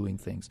about doing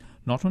things.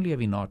 Not only are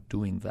we not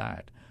doing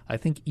that, I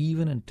think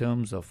even in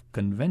terms of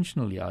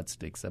conventional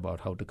yardsticks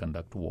about how to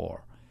conduct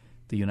war,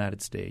 the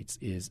United States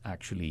is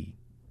actually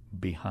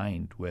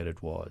behind where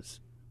it was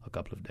a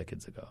couple of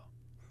decades ago.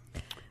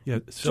 Yeah,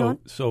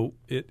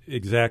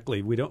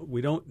 exactly.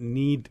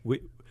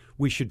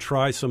 We should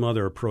try some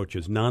other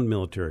approaches,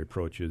 non-military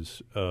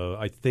approaches.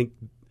 I think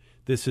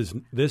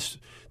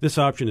this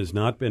option has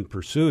not been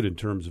pursued in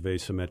terms of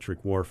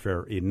asymmetric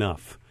warfare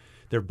enough.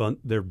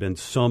 There have been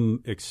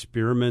some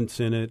experiments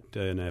in it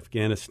in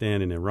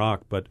Afghanistan and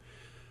Iraq, but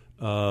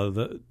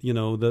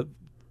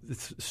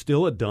it's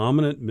still a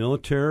dominant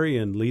military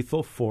and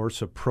lethal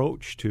force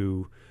approach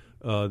to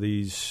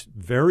these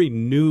very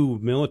new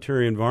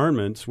military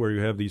environments where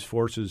you have these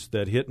forces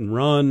that hit and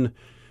run,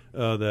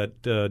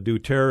 that do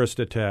terrorist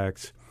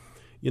attacks.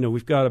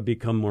 We've got to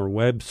become more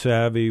web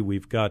savvy.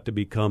 We've got to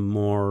become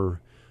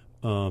more,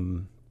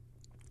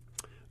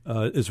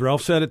 as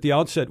Ralph said at the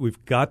outset,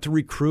 we've got to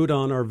recruit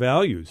on our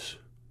values.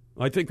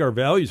 I think our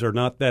values are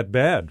not that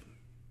bad.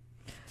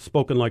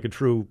 Spoken like a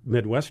true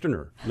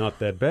Midwesterner, not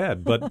that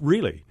bad, but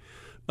really.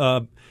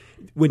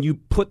 When you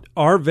put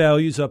our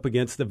values up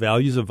against the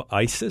values of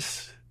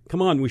ISIS,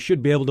 come on, we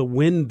should be able to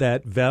win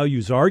that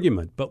values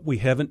argument, but we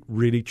haven't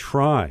really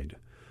tried.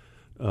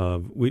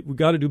 We've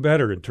got to do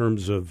better in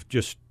terms of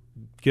just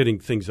getting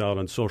things out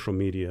on social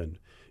media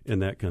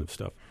and that kind of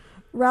stuff.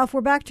 Ralph,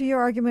 we're back to your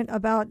argument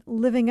about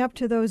living up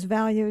to those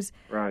values.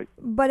 Right.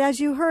 But as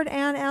you heard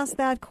Ann ask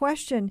that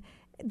question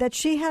that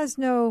she has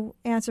no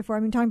answer for,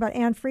 talking about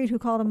Ann Fried, who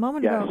called a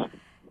moment ago,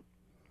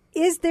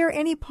 is there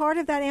any part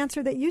of that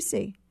answer that you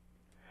see?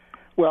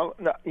 Well,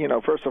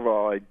 first of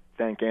all, I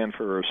thank Ann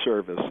for her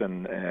service,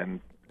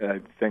 and I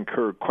think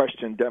her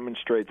question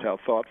demonstrates how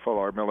thoughtful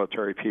our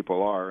military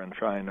people are in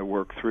trying to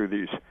work through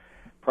these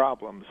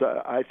problems.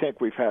 I think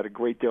we've had a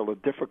great deal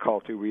of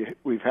difficulty.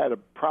 We've had a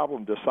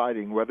problem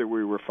deciding whether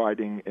we were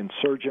fighting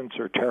insurgents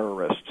or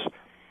terrorists,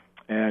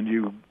 and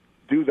you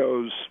do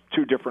those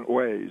two different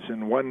ways.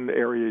 In one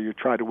area, you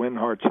try to win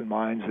hearts and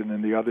minds, and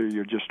in the other,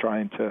 you're just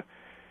trying to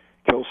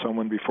kill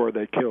someone before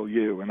they kill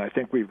you. And I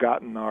think we've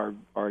gotten our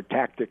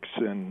tactics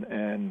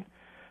and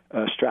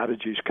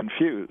strategies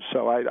confused.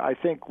 So I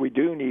think we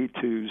do need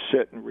to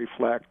sit and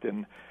reflect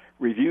and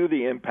review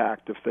the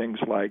impact of things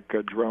like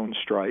drone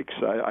strikes.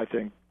 I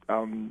think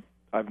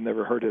I've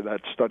never heard of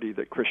that study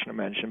that Krishna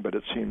mentioned, but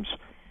it seems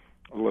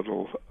a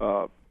little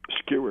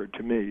skewered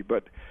to me.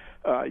 But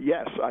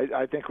yes,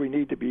 I think we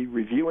need to be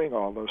reviewing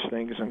all those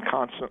things and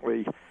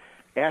constantly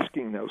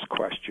asking those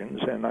questions,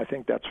 and I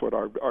think that's what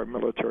our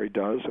military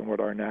does and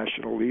what our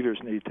national leaders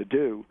need to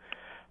do.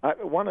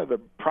 One of the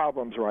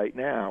problems right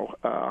now,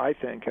 I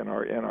think, in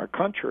our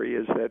country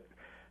is that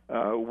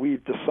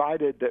we've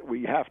decided that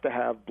we have to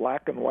have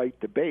black and white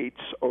debates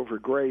over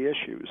gray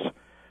issues.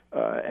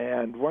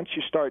 And once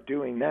you start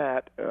doing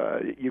that,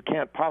 you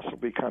can't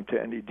possibly come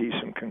to any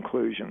decent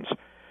conclusions.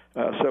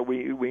 So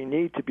we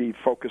need to be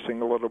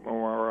focusing a little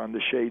more on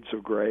the shades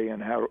of gray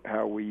and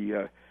how we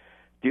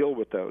deal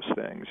with those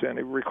things. And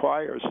it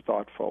requires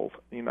thoughtful,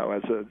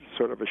 as a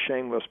sort of a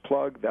shameless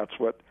plug, that's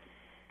what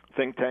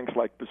think tanks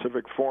like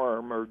Pacific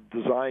Forum are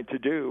designed to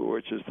do,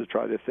 which is to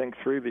try to think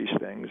through these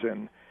things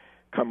and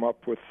come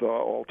up with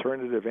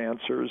alternative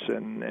answers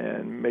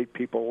and make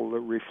people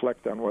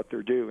reflect on what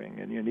they're doing.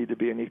 And you need to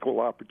be an equal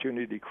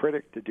opportunity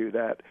critic to do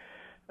that.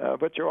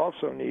 But you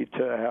also need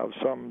to have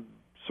some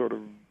sort of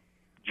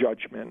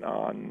judgment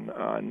on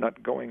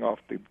not going off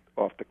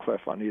the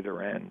cliff on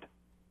either end.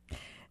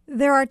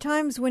 There are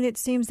times when it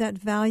seems that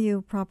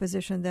value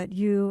proposition that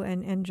you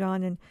and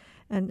John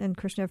and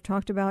Krishna have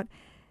talked about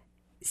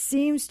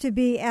seems to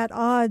be at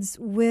odds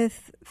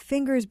with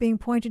fingers being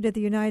pointed at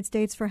the United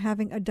States for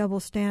having a double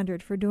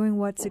standard, for doing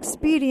what's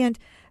expedient,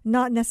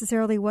 not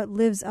necessarily what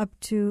lives up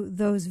to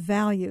those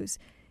values.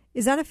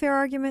 Is that a fair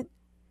argument?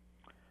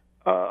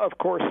 Of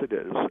course it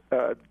is.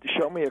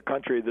 Show me a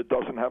country that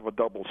doesn't have a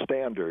double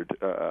standard.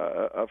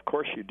 Of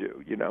course you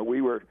do.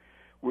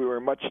 We were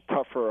much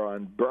tougher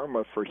on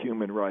Burma for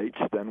human rights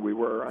than we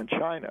were on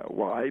China.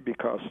 Why?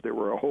 Because there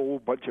were a whole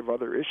bunch of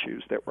other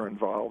issues that were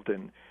involved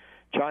in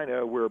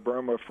China, where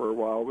Burma for a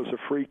while was a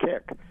free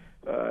kick.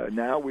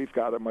 Now we've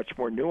got a much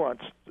more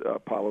nuanced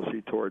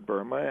policy toward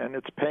Burma, and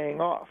it's paying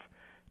off.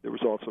 There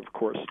was also, of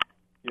course,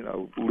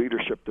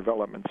 leadership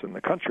developments in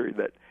the country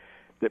that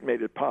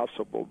made it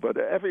possible. But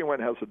everyone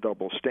has a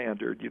double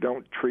standard. You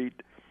don't treat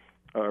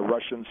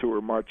Russians who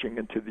are marching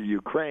into the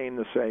Ukraine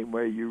the same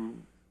way you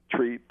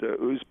treat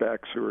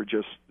Uzbeks who are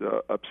just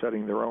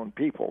upsetting their own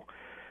people.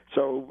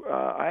 So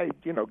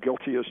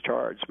guilty as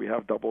charged. We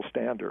have double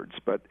standards.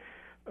 But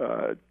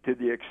to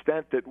the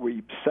extent that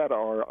we set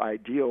our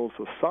ideals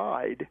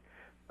aside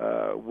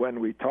when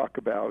we talk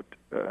about,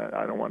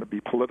 I don't want to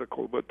be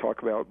political, but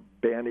talk about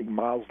banning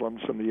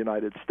Muslims from the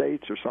United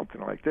States or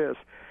something like this,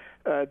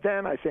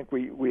 then I think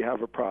we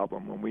have a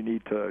problem, and we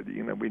need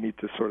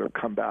to sort of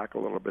come back a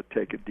little bit,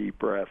 take a deep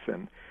breath,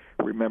 and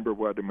remember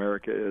what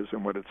America is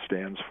and what it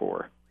stands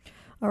for.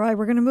 All right,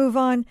 we're going to move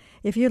on.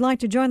 If you'd like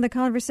to join the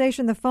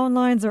conversation, the phone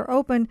lines are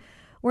open.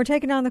 We're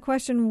taking on the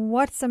question,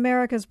 what's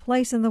America's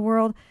place in the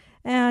world,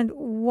 and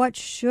what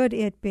should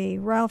it be?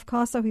 Ralph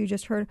Cossa, who you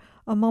just heard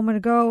a moment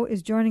ago,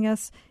 is joining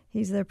us.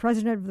 He's the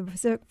president of the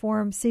Pacific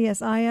Forum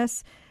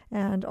CSIS,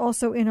 and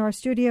also in our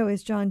studio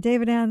is John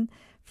Davidan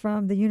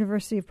from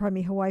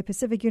the Hawaii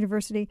Pacific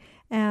University,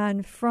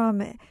 and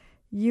from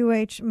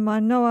UH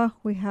Manoa,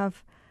 we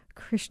have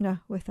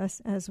Krishna with us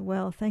as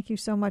well. Thank you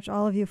so much,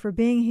 all of you, for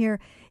being here.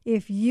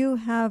 If you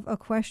have a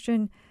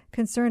question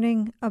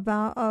concerning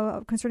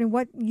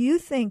what you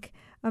think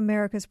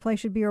America's place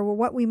should be, or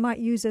what we might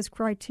use as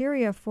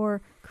criteria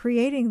for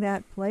creating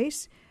that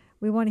place,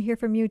 we want to hear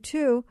from you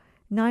too.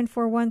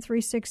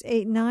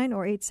 941-3689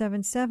 or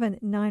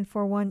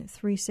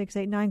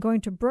 877-941-3689.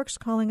 Going to Brooks,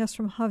 calling us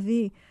from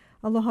Hawaii.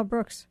 Aloha,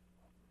 Brooks.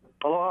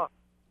 Aloha.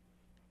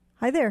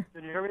 Hi there.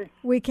 Can you hear me?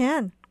 We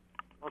can.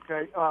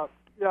 Okay.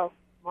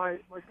 My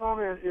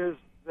comment is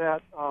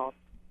that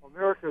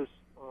America's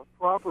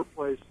proper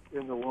place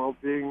in the world,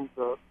 being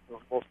the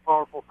most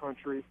powerful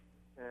country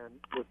and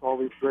with all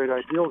these great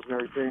ideals and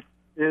everything,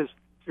 is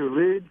to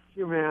lead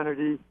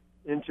humanity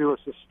into a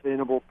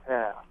sustainable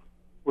path,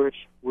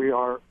 which we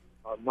are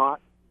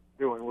not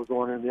doing. We're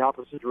going in the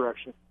opposite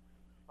direction.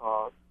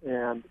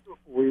 And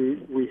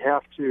we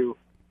have to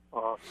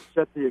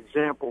set the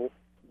example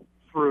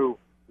through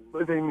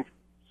living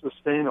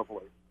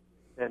sustainably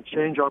and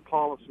change our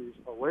policies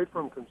away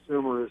from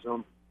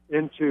consumerism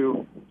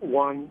into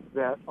one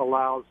that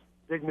allows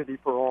dignity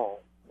for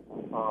all.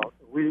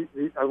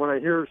 When I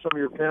hear some of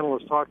your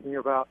panelists talking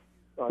about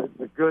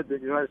the good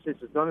that the United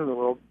States has done in the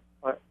world,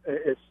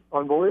 it's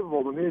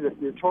unbelievable to me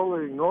that you're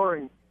totally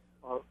ignoring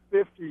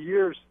 50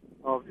 years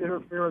of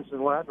interference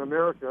in Latin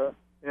America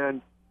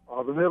and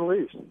the Middle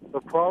East.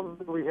 The problems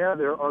that we have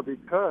there are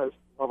because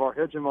of our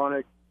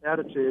hegemonic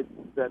attitude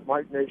that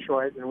might makes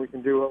right and we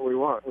can do what we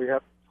want. We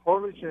have to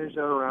totally change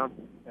that around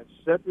and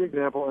set the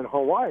example. And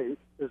Hawaii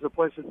is the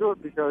place to do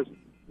it because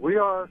we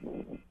are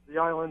the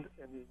island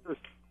and the earth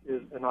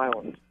is an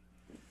island.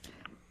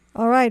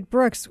 All right,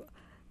 Brooks,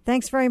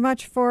 thanks very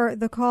much for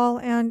the call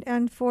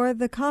and for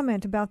the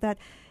comment about that.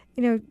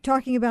 You know,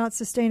 talking about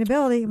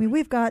sustainability, I mean,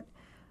 we've got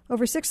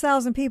over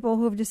 6,000 people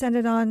who have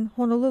descended on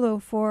Honolulu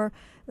for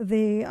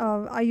the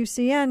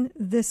IUCN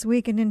this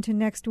week and into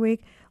next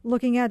week,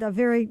 looking at a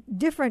very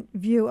different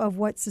view of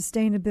what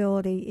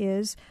sustainability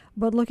is,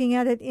 but looking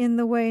at it in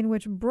the way in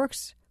which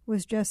Brooks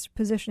was just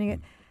positioning it.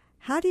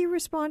 How do you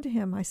respond to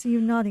him? I see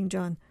you nodding,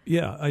 John.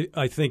 Yeah,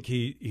 I think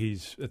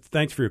he's.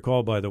 Thanks for your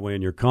call, by the way,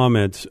 and your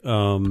comments. They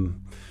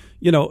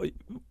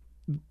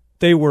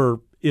were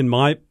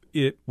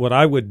what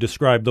I would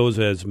describe those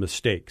as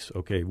mistakes.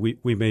 Okay,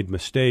 we made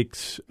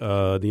mistakes.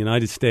 The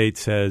United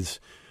States has,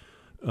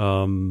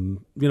 when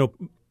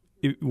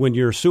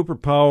you're a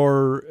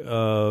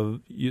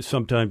superpower,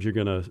 sometimes you're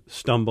going to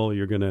stumble.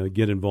 You're going to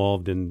get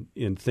involved in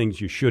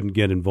things you shouldn't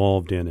get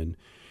involved in,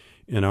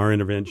 and our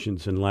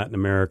interventions in Latin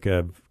America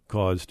have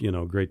caused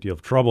a great deal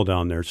of trouble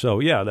down there. So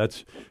yeah,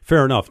 that's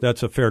fair enough.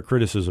 That's a fair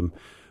criticism.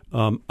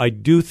 I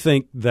do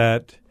think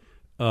that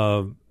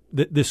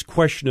this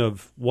question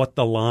of what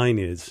the line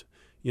is,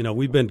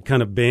 we've been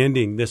kind of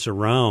banding this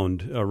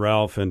around,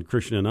 Ralph and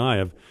Christian and I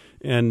have,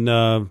 and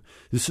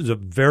this is a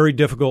very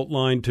difficult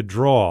line to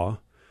draw,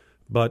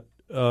 but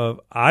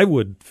I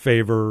would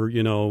favor,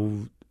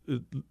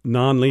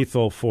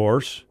 non-lethal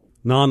force,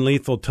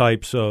 non-lethal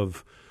types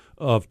of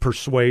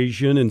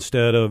persuasion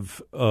instead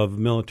of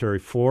military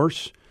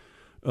force.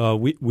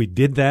 We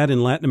did that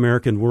in Latin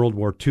America in World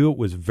War II. It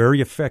was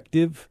very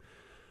effective.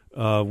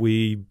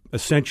 We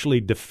essentially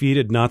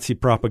defeated Nazi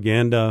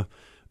propaganda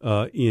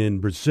in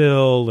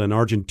Brazil and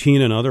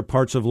Argentina and other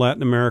parts of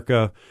Latin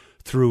America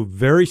through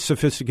very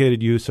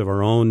sophisticated use of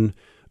our own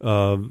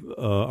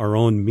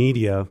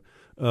media.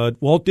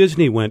 Walt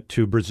Disney went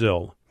to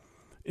Brazil,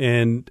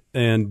 and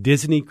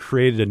Disney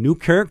created a new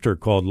character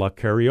called La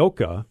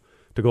Carioca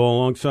to go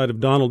alongside of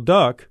Donald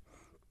Duck,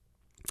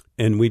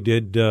 and we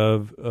did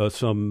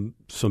some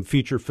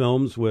feature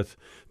films with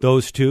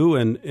those two,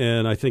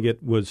 and I think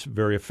it was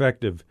very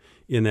effective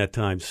in that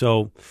time.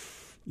 So,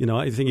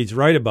 I think he's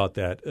right about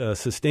that.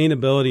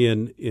 Sustainability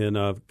in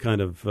a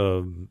kind of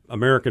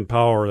American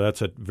power,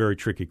 that's a very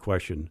tricky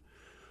question.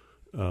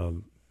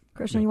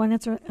 Christian, you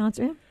want to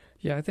answer him?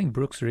 Yeah, I think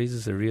Brooks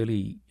raises a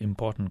really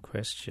important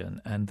question,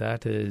 and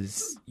that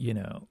is,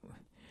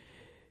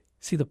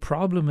 see, the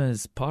problem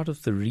is part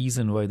of the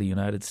reason why the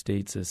United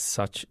States is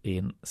such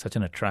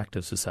an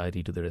attractive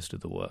society to the rest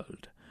of the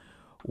world,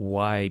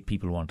 why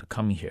people want to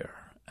come here,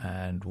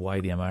 and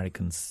why the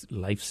Americans'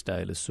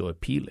 lifestyle is so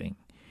appealing,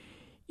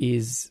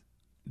 is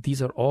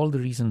these are all the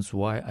reasons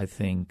why I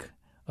think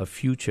a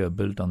future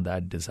built on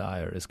that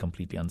desire is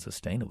completely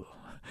unsustainable.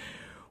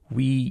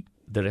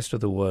 The rest of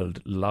the world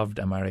loved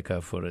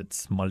America for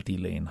its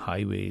multi-lane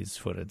highways,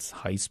 for its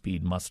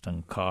high-speed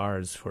Mustang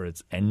cars, for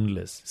its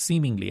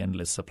seemingly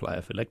endless supply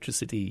of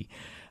electricity,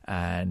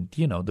 and,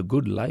 the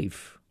good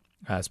life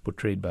as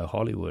portrayed by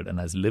Hollywood and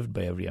as lived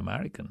by every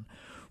American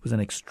was an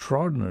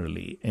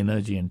extraordinarily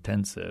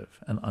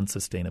energy-intensive and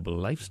unsustainable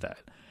lifestyle.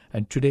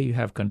 And today you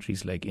have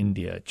countries like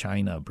India,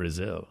 China,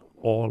 Brazil,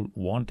 all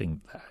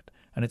wanting that.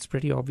 And it's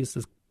pretty obvious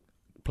this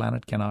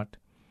planet cannot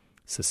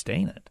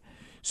sustain it.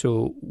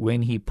 So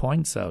when he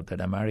points out that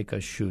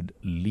America should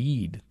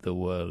lead the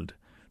world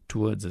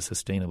towards a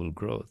sustainable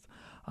growth,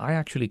 I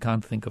actually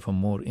can't think of a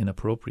more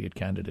inappropriate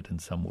candidate in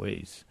some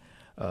ways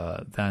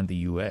than the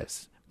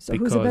U.S. So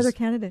who's a better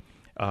candidate?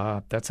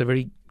 That's a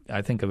very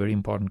I think, a very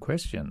important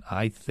question.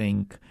 I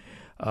think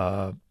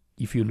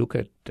if you look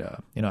at,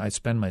 I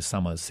spend my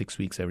summers 6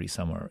 weeks every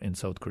summer in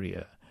South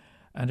Korea,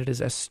 and it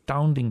is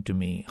astounding to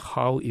me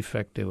how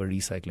effective a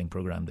recycling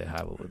program they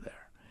have over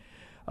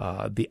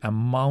there. The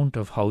amount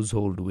of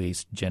household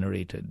waste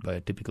generated by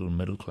a typical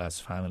middle-class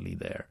family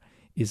there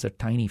is a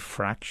tiny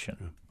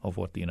fraction of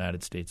what the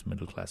United States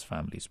middle-class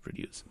families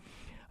produce.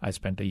 I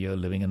spent a year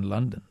living in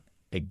London.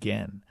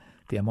 Again,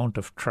 the amount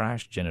of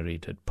trash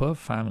generated per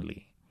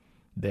family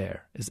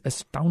there is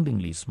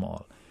astoundingly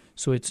small.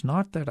 So it's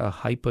not that a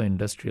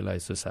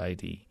hyper-industrialized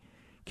society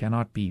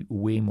cannot be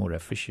way more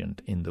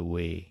efficient in the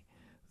way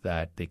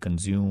that they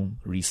consume,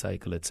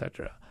 recycle,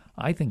 etc.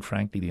 I think,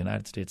 frankly, the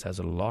United States has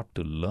a lot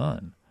to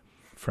learn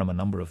from a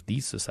number of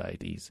these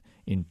societies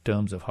in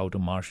terms of how to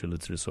marshal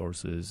its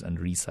resources and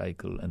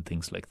recycle and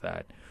things like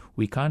that.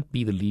 We can't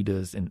be the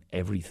leaders in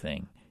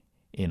everything,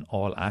 in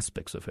all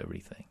aspects of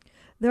everything.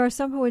 There are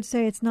some who would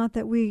say it's not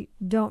that we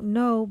don't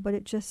know, but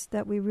it's just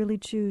that we really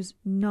choose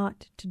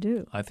not to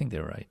do. I think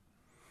they're right.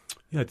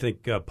 Yeah, I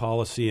think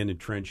policy and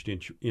entrenched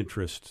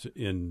interests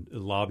in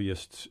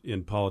lobbyists,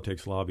 in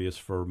politics, lobbyists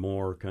for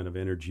more kind of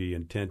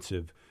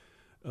energy-intensive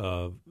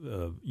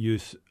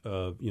use,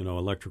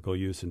 electrical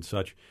use and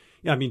such.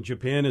 Yeah, I mean,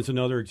 Japan is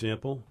another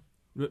example.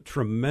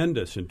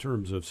 Tremendous in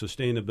terms of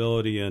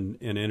sustainability and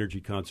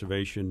energy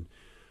conservation.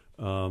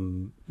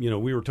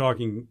 We were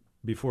talking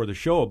before the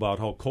show about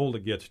how cold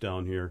it gets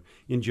down here.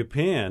 In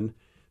Japan,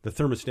 the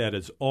thermostat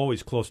is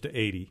always close to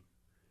 80,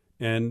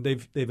 and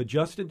they've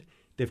adjusted.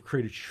 They've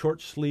created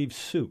short sleeve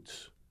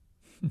suits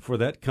for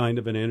that kind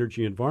of an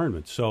energy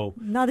environment. So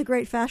not a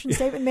great fashion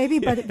statement, maybe,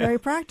 but very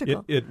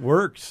practical. It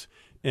works,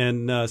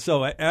 and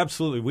so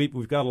absolutely,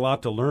 we've got a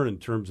lot to learn in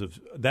terms of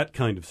that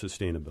kind of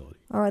sustainability.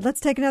 All right, let's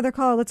take another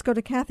call. Let's go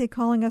to Kathy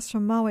calling us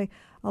from Maui.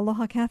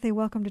 Aloha, Kathy.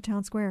 Welcome to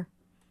Town Square.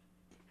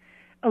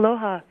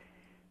 Aloha.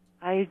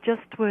 I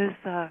just was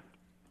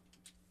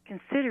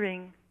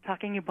considering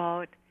talking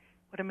about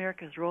what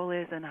America's role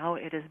is and how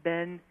it has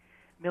been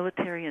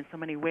military in so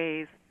many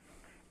ways.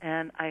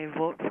 And I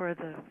vote for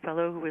the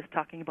fellow who was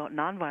talking about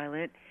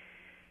nonviolent.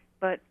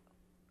 But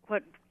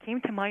what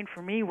came to mind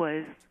for me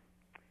was,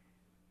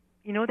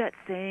 that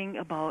saying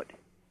about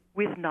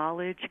with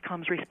knowledge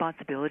comes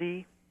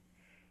responsibility.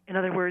 In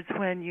other words,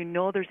 when you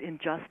know there's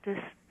injustice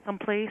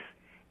someplace,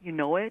 you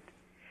know it.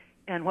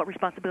 And what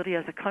responsibility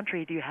as a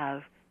country do you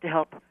have to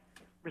help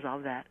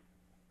resolve that?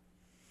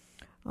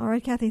 All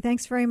right, Kathy,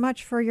 thanks very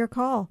much for your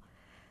call.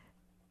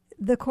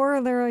 The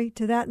corollary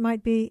to that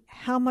might be,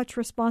 how much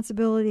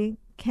responsibility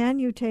can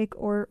you take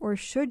or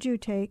should you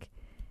take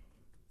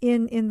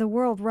in the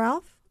world?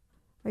 Ralph,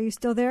 are you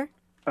still there?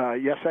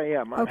 Yes, I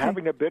am. I'm okay.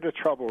 having a bit of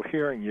trouble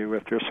hearing you.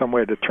 If there's some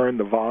way to turn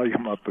the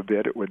volume up a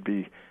bit, it would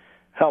be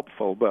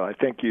helpful. But I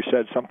think you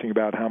said something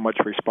about how much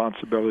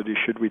responsibility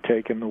should we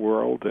take in the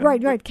world. And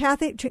right.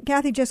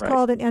 Kathy just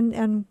called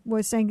and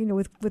was saying,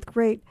 with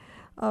great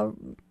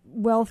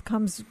wealth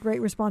comes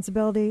great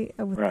responsibility.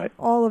 With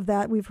all of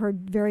that, we've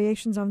heard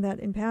variations on that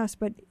in past.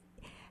 But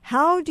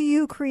how do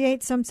you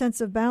create some sense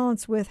of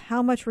balance with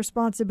how much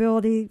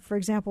responsibility, for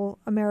example,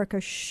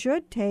 America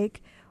should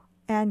take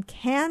and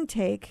can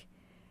take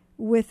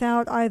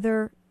without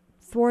either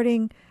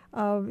thwarting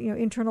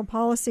internal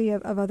policy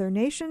of other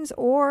nations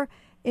or,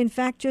 in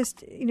fact,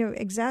 just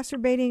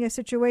exacerbating a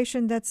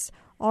situation that's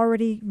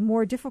already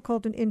more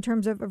difficult in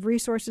terms of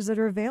resources that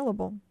are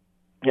available?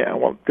 Yeah,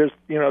 well,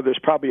 there's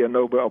probably a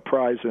Nobel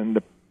Prize in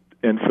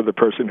for the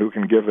person who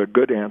can give a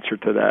good answer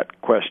to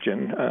that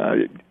question.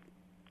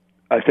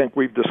 I think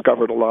we've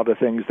discovered a lot of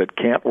things that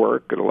can't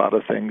work and a lot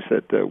of things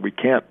that we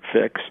can't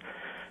fix.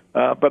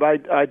 But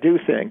I do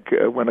think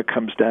when it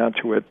comes down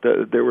to it,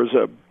 there was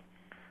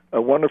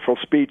a wonderful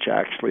speech,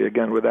 actually,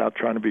 again, without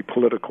trying to be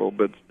political,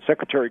 but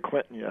Secretary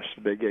Clinton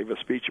yesterday gave a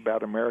speech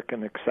about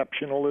American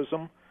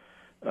exceptionalism.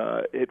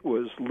 It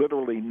was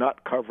literally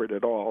not covered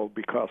at all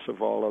because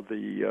of all of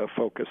the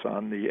focus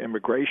on the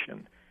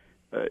immigration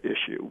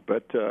issue.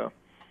 But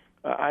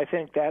I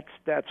think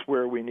that's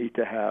where we need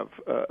to have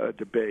a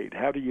debate.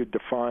 How do you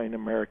define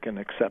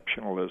American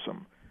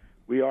exceptionalism?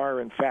 We are,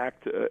 in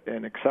fact,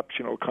 an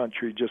exceptional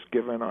country just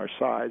given our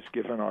size,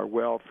 given our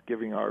wealth,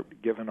 given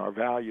our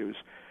values.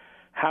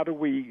 How do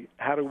we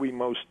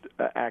most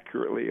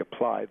accurately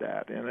apply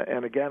that?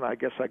 And again, I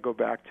guess I go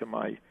back to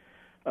my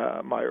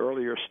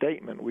earlier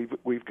statement.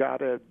 We've got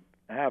to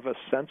have a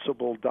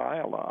sensible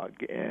dialogue,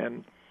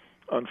 and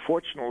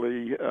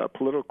unfortunately,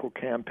 political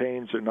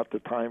campaigns are not the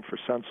time for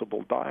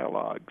sensible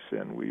dialogues,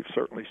 and we've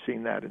certainly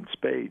seen that in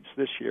spades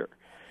this year.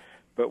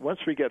 But once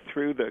we get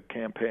through the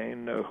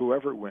campaign,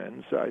 whoever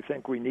wins, I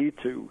think we need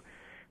to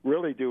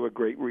really do a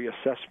great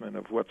reassessment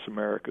of what's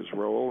America's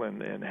role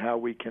and how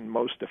we can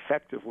most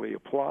effectively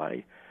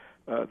apply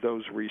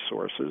those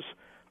resources.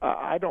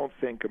 I don't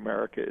think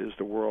America is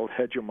the world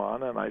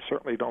hegemon, and I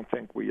certainly don't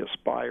think we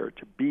aspire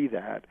to be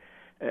that.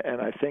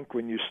 And I think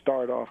when you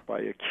start off by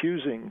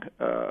accusing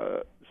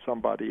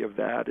somebody of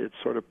that, it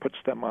sort of puts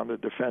them on the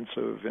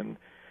defensive and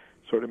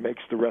sort of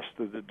makes the rest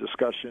of the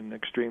discussion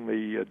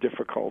extremely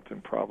difficult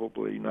and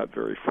probably not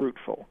very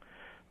fruitful.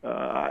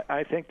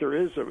 I think there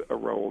is a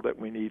role that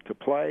we need to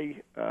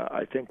play.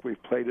 I think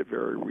we've played it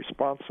very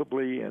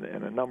responsibly in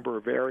a number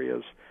of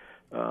areas,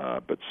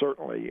 but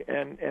certainly,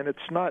 and it's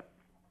not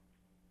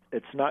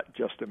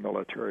just a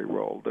military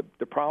role.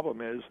 The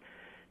problem is,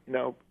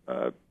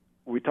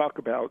 we talk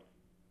about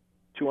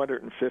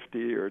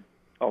 250 or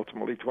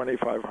ultimately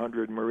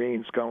 2,500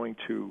 Marines going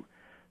to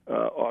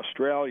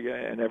Australia,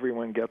 and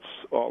everyone gets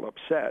all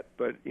upset.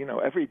 But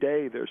every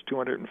day there's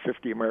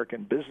 250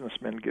 American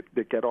businessmen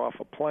that get off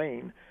a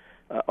plane.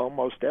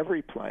 Almost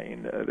every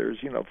plane. There's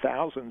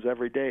thousands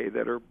every day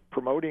that are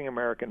promoting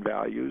American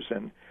values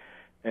and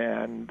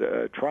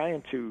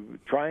trying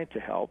to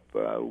help.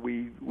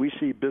 We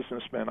see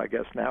businessmen. I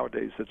guess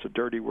nowadays it's a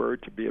dirty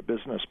word to be a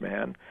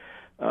businessman.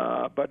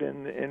 But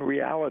in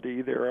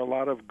reality, there are a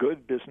lot of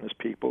good business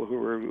people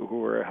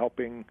who are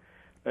helping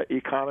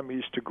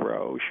economies to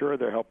grow. Sure,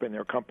 they're helping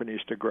their companies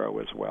to grow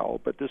as well.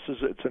 But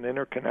it's an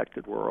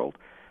interconnected world,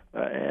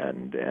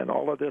 and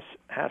all of this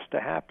has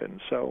to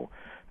happen. So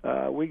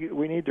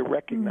we need to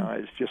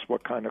recognize just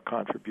what kind of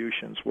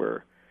contributions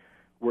we're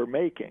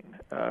making.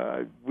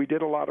 We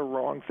did a lot of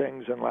wrong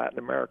things in Latin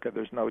America.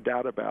 There's no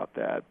doubt about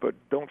that. But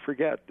don't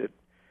forget that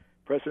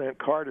President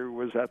Carter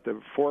was at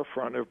the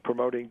forefront of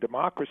promoting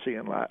democracy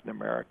in Latin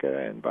America,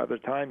 and by the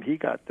time he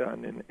got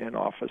done in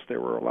office, there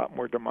were a lot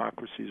more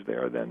democracies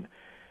there than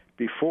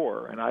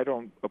before. And I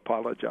don't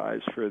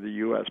apologize for the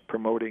U.S.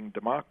 promoting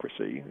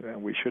democracy.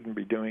 We shouldn't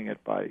be doing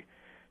it by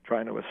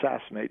trying to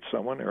assassinate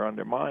someone or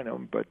undermine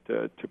them, but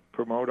to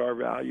promote our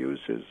values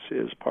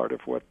is part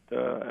of what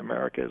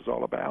America is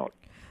all about.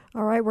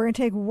 All right, we're going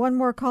to take one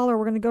more caller.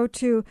 We're going to go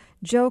to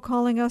Joe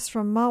calling us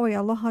from Maui.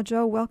 Aloha,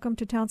 Joe. Welcome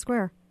to Town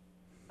Square.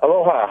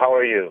 Aloha, how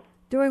are you?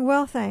 Doing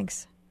well,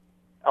 thanks.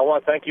 I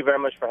want to thank you very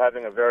much for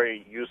having a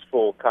very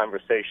useful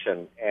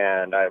conversation,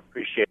 and I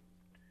appreciate it.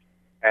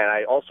 And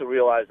I also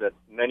realize that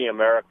many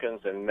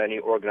Americans and many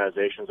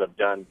organizations have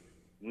done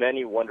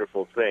many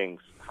wonderful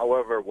things.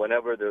 However,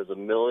 whenever there's a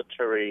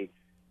military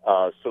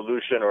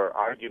solution or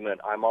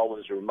argument, I'm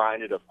always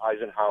reminded of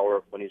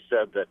Eisenhower when he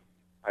said that,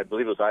 I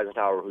believe it was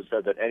Eisenhower who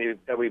said that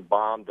every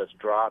bomb that's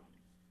dropped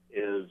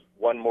is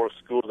one more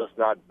school that's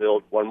not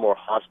built, one more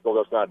hospital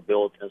that's not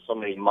built, and so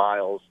many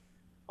miles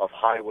of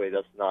highway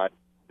that's not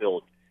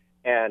built.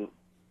 And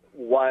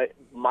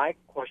my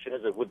question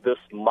is that with this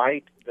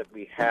might that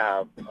we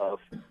have of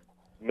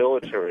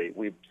military,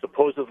 we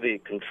supposedly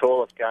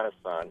control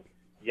Afghanistan,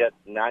 yet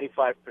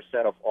 95%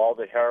 of all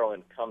the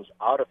heroin comes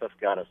out of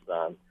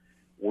Afghanistan.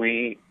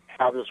 We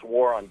have this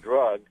war on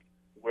drugs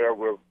where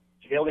we're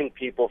jailing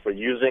people for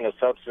using a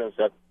substance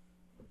that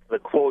the,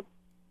 quote,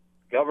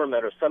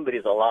 government or somebody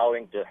is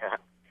allowing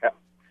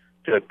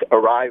to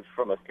arrive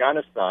from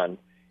Afghanistan,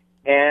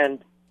 and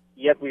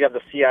yet we have the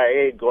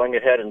CIA going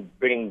ahead and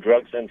bringing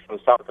drugs in from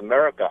South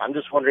America. I'm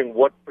just wondering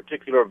what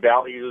particular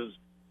values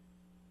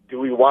do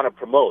we want to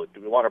promote?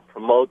 Do we want to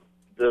promote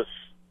this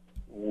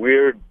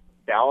weird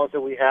balance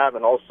that we have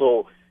and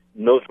also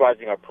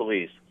militarizing our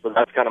police? So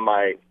that's kind of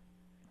my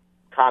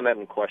comment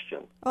and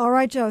question. All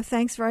right, Joe,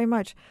 thanks very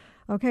much.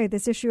 Okay,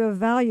 this issue of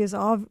values,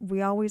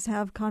 we always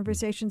have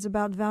conversations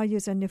about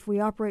values, and if we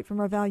operate from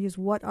our values,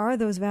 what are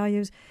those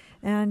values,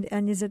 and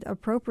is it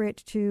appropriate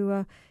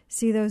to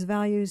see those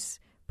values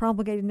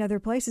promulgated in other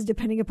places,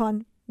 depending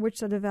upon which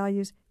set of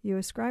values you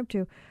ascribe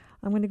to?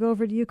 I'm going to go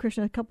over to you,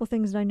 Christian, a couple of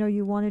things that I know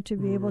you wanted to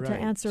be able to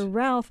answer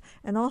Ralph,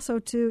 and also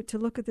to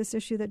look at this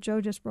issue that Joe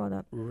just brought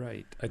up.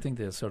 Right. I think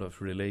they're sort of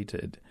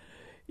related.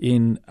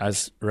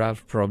 As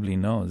Ralph probably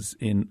knows,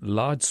 in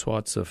large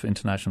swaths of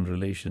international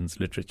relations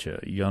literature,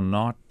 you're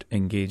not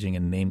engaging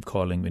in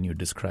name-calling when you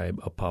describe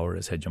a power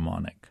as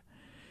hegemonic.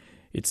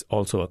 It's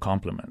also a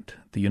compliment.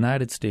 The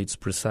United States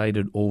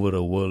presided over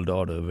a world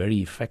order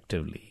very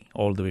effectively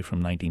all the way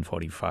from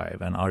 1945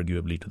 and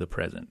arguably to the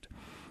present.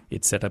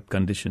 It set up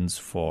conditions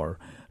for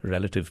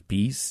relative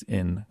peace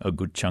in a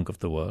good chunk of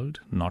the world,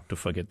 not to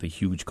forget the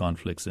huge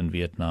conflicts in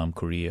Vietnam,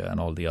 Korea,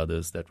 and all the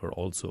others that were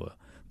also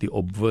the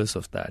obverse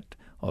of that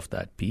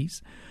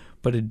peace.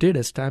 But it did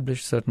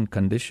establish certain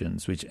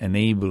conditions which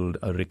enabled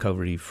a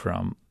recovery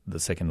from the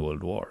Second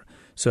World War.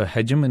 So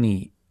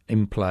hegemony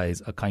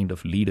implies a kind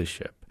of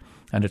leadership,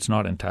 and it's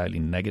not entirely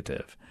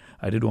negative.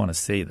 I did want to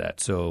say that.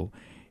 So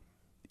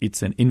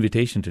it's an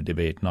invitation to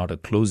debate, not a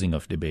closing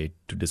of debate,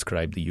 to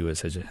describe the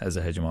U.S. as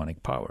a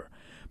hegemonic power.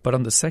 But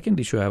on the second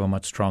issue, I have a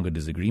much stronger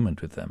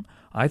disagreement with them.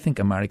 I think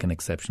American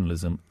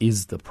exceptionalism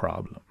is the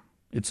problem.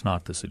 It's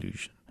not the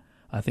solution.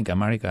 I think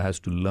America has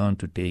to learn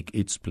to take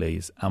its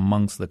place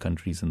amongst the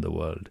countries in the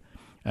world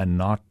and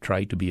not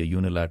try to be a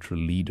unilateral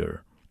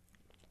leader,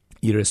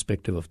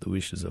 irrespective of the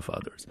wishes of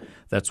others.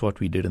 That's what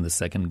we did in the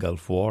Second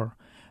Gulf War,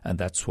 and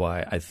that's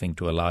why I think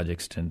to a large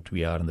extent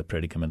we are in the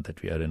predicament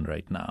that we are in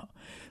right now.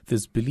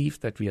 This belief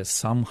that we are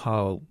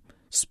somehow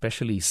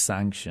specially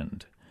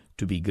sanctioned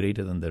to be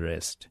greater than the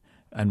rest,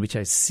 and which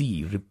I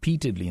see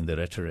repeatedly in the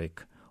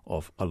rhetoric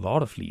of a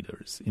lot of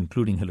leaders,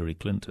 including Hillary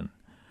Clinton.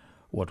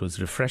 What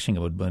was refreshing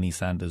about Bernie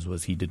Sanders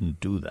was he didn't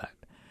do that.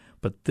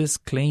 But this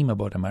claim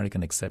about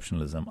American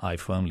exceptionalism, I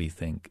firmly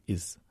think,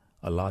 is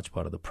a large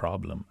part of the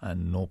problem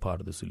and no part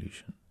of the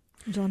solution.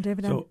 John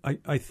David. So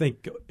I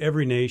think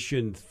every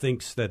nation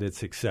thinks that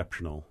it's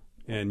exceptional.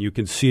 And you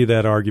can see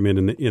that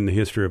argument in the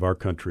history of our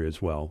country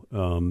as well.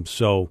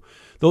 So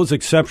those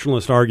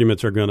exceptionalist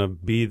arguments are going to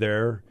be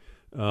there,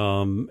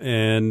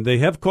 and they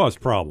have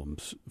caused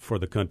problems for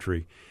the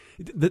country.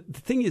 The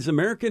thing is,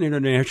 American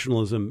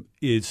internationalism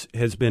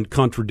has been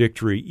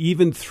contradictory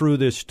even through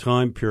this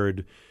time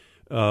period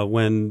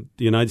when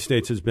the United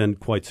States has been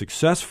quite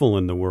successful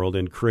in the world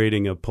in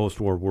creating a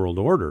post-war world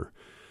order.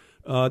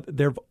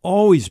 There have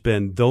always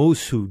been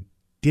those who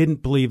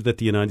didn't believe that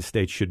the United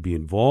States should be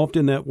involved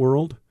in that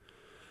world.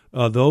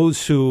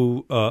 Those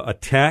who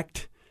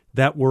attacked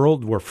that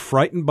world were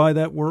frightened by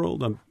that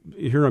world.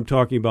 I'm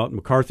talking about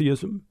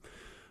McCarthyism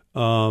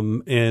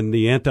and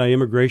the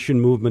anti-immigration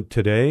movement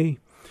today.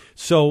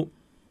 So,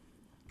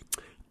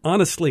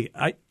 honestly,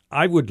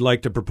 I would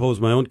like to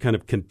propose my own kind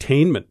of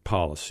containment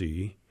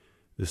policy.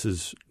 This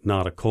is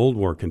not a Cold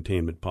War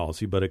containment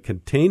policy, but a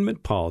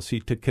containment policy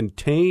to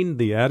contain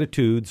the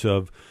attitudes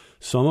of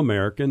some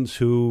Americans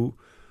who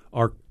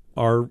are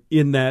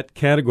in that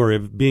category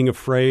of being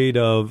afraid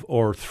of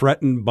or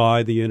threatened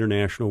by the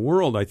international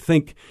world. I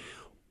think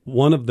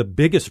one of the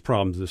biggest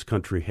problems this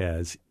country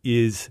has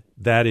is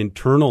that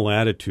internal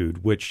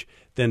attitude, which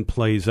then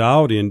plays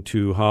out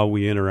into how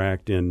we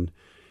interact in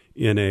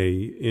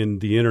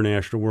the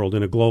international world,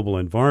 in a global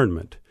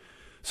environment.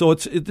 So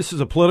this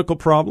is a political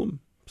problem.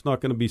 It's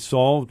not going to be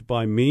solved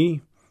by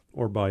me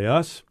or by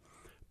us,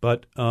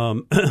 but I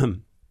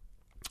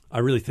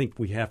really think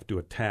we have to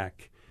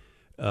attack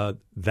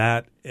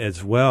that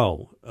as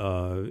well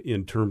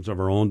in terms of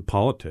our own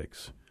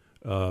politics,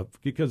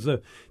 because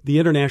the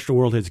international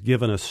world has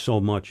given us so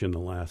much in the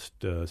last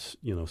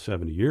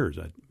 70 years.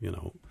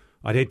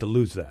 I'd hate to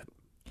lose that.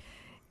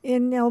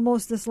 In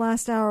almost this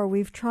last hour,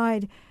 we've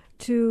tried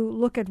to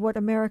look at what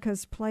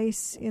America's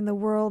place in the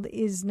world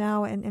is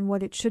now and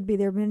what it should be.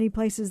 There are many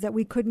places that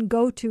we couldn't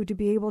go to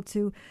be able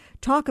to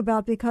talk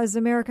about because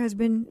America has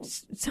been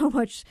so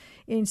much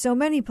in so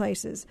many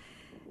places.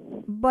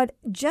 But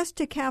just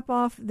to cap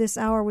off this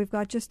hour, we've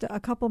got just a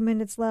couple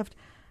minutes left.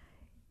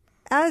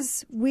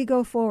 As we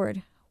go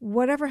forward,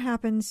 whatever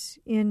happens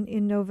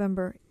in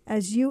November,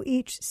 as you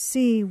each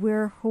see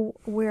where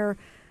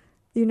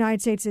the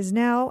United States is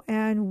now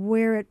and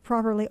where it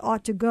properly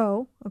ought to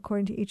go,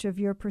 according to each of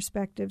your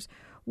perspectives,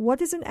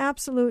 what is an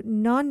absolute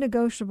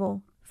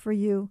non-negotiable for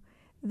you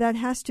that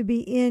has to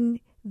be in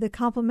the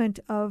complement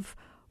of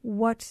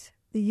what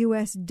the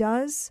U.S.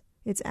 does,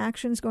 its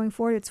actions going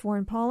forward, its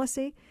foreign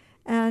policy,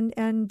 and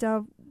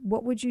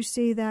what would you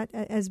see that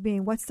as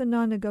being? What's the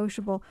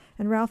non-negotiable?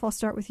 And Ralph, I'll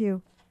start with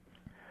you.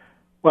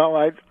 Well,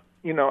 I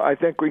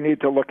think we need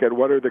to look at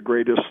what are the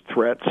greatest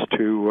threats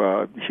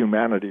to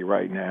humanity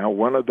right now.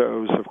 One of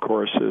those, of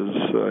course,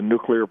 is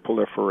nuclear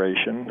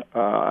proliferation.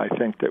 I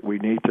think that we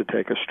need to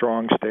take a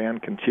strong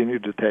stand, continue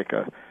to take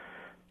a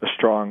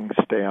strong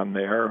stand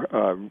there,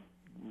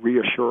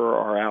 reassure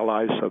our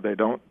allies so they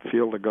don't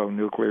feel to go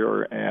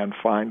nuclear, and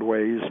find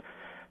ways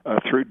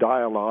through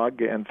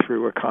dialogue and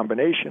through a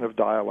combination of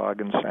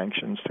dialogue and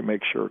sanctions to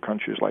make sure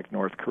countries like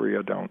North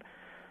Korea don't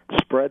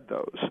spread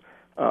those.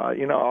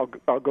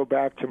 I'll go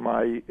back to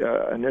my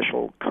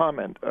initial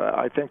comment.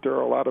 I think there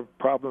are a lot of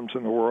problems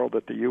in the world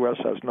that the U.S.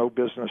 has no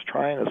business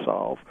trying to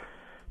solve,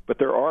 but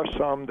there are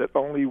some that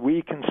only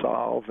we can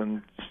solve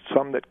and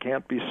some that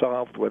can't be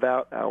solved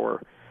without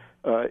our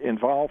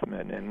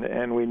involvement,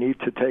 and we need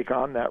to take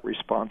on that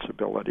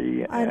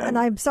responsibility and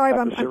I'm sorry,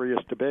 have a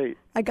serious debate.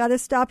 I got to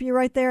stop you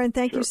right there, and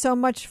thank you so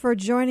much for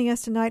joining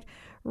us tonight.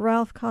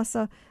 Ralph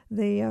Casa,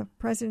 the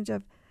president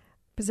of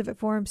Pacific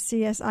Forum,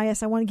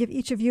 CSIS. I want to give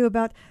each of you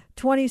about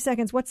 20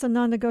 seconds. What's a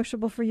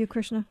non-negotiable for you,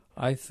 Krishna?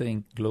 I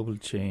think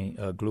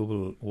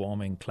global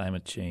warming,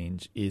 climate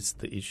change is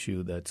the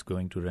issue that's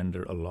going to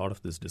render a lot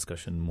of this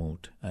discussion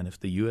moot. And if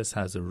the U.S.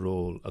 has a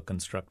role, a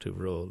constructive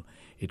role,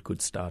 it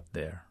could start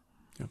there.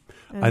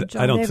 I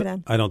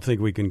don't think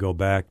we can go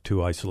back to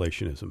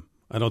isolationism.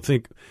 I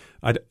think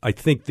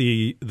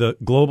the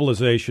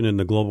globalization in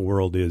the global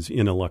world is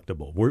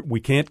ineluctable. We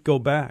can't go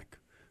back.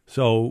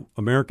 So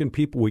American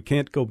people, we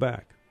can't go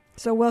back.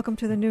 So welcome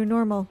to the new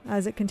normal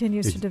as it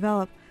continues to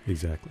develop.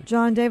 Exactly.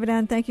 John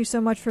Davidan, thank you so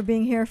much for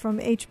being here from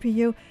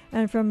HPU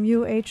and from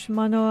UH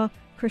Manoa.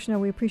 Krishna,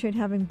 we appreciate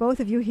having both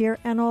of you here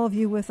and all of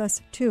you with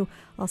us too.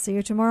 I'll see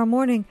you tomorrow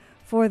morning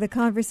for the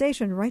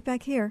conversation right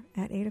back here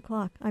at 8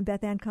 o'clock. I'm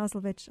Beth Ann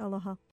Kozlovich. Aloha.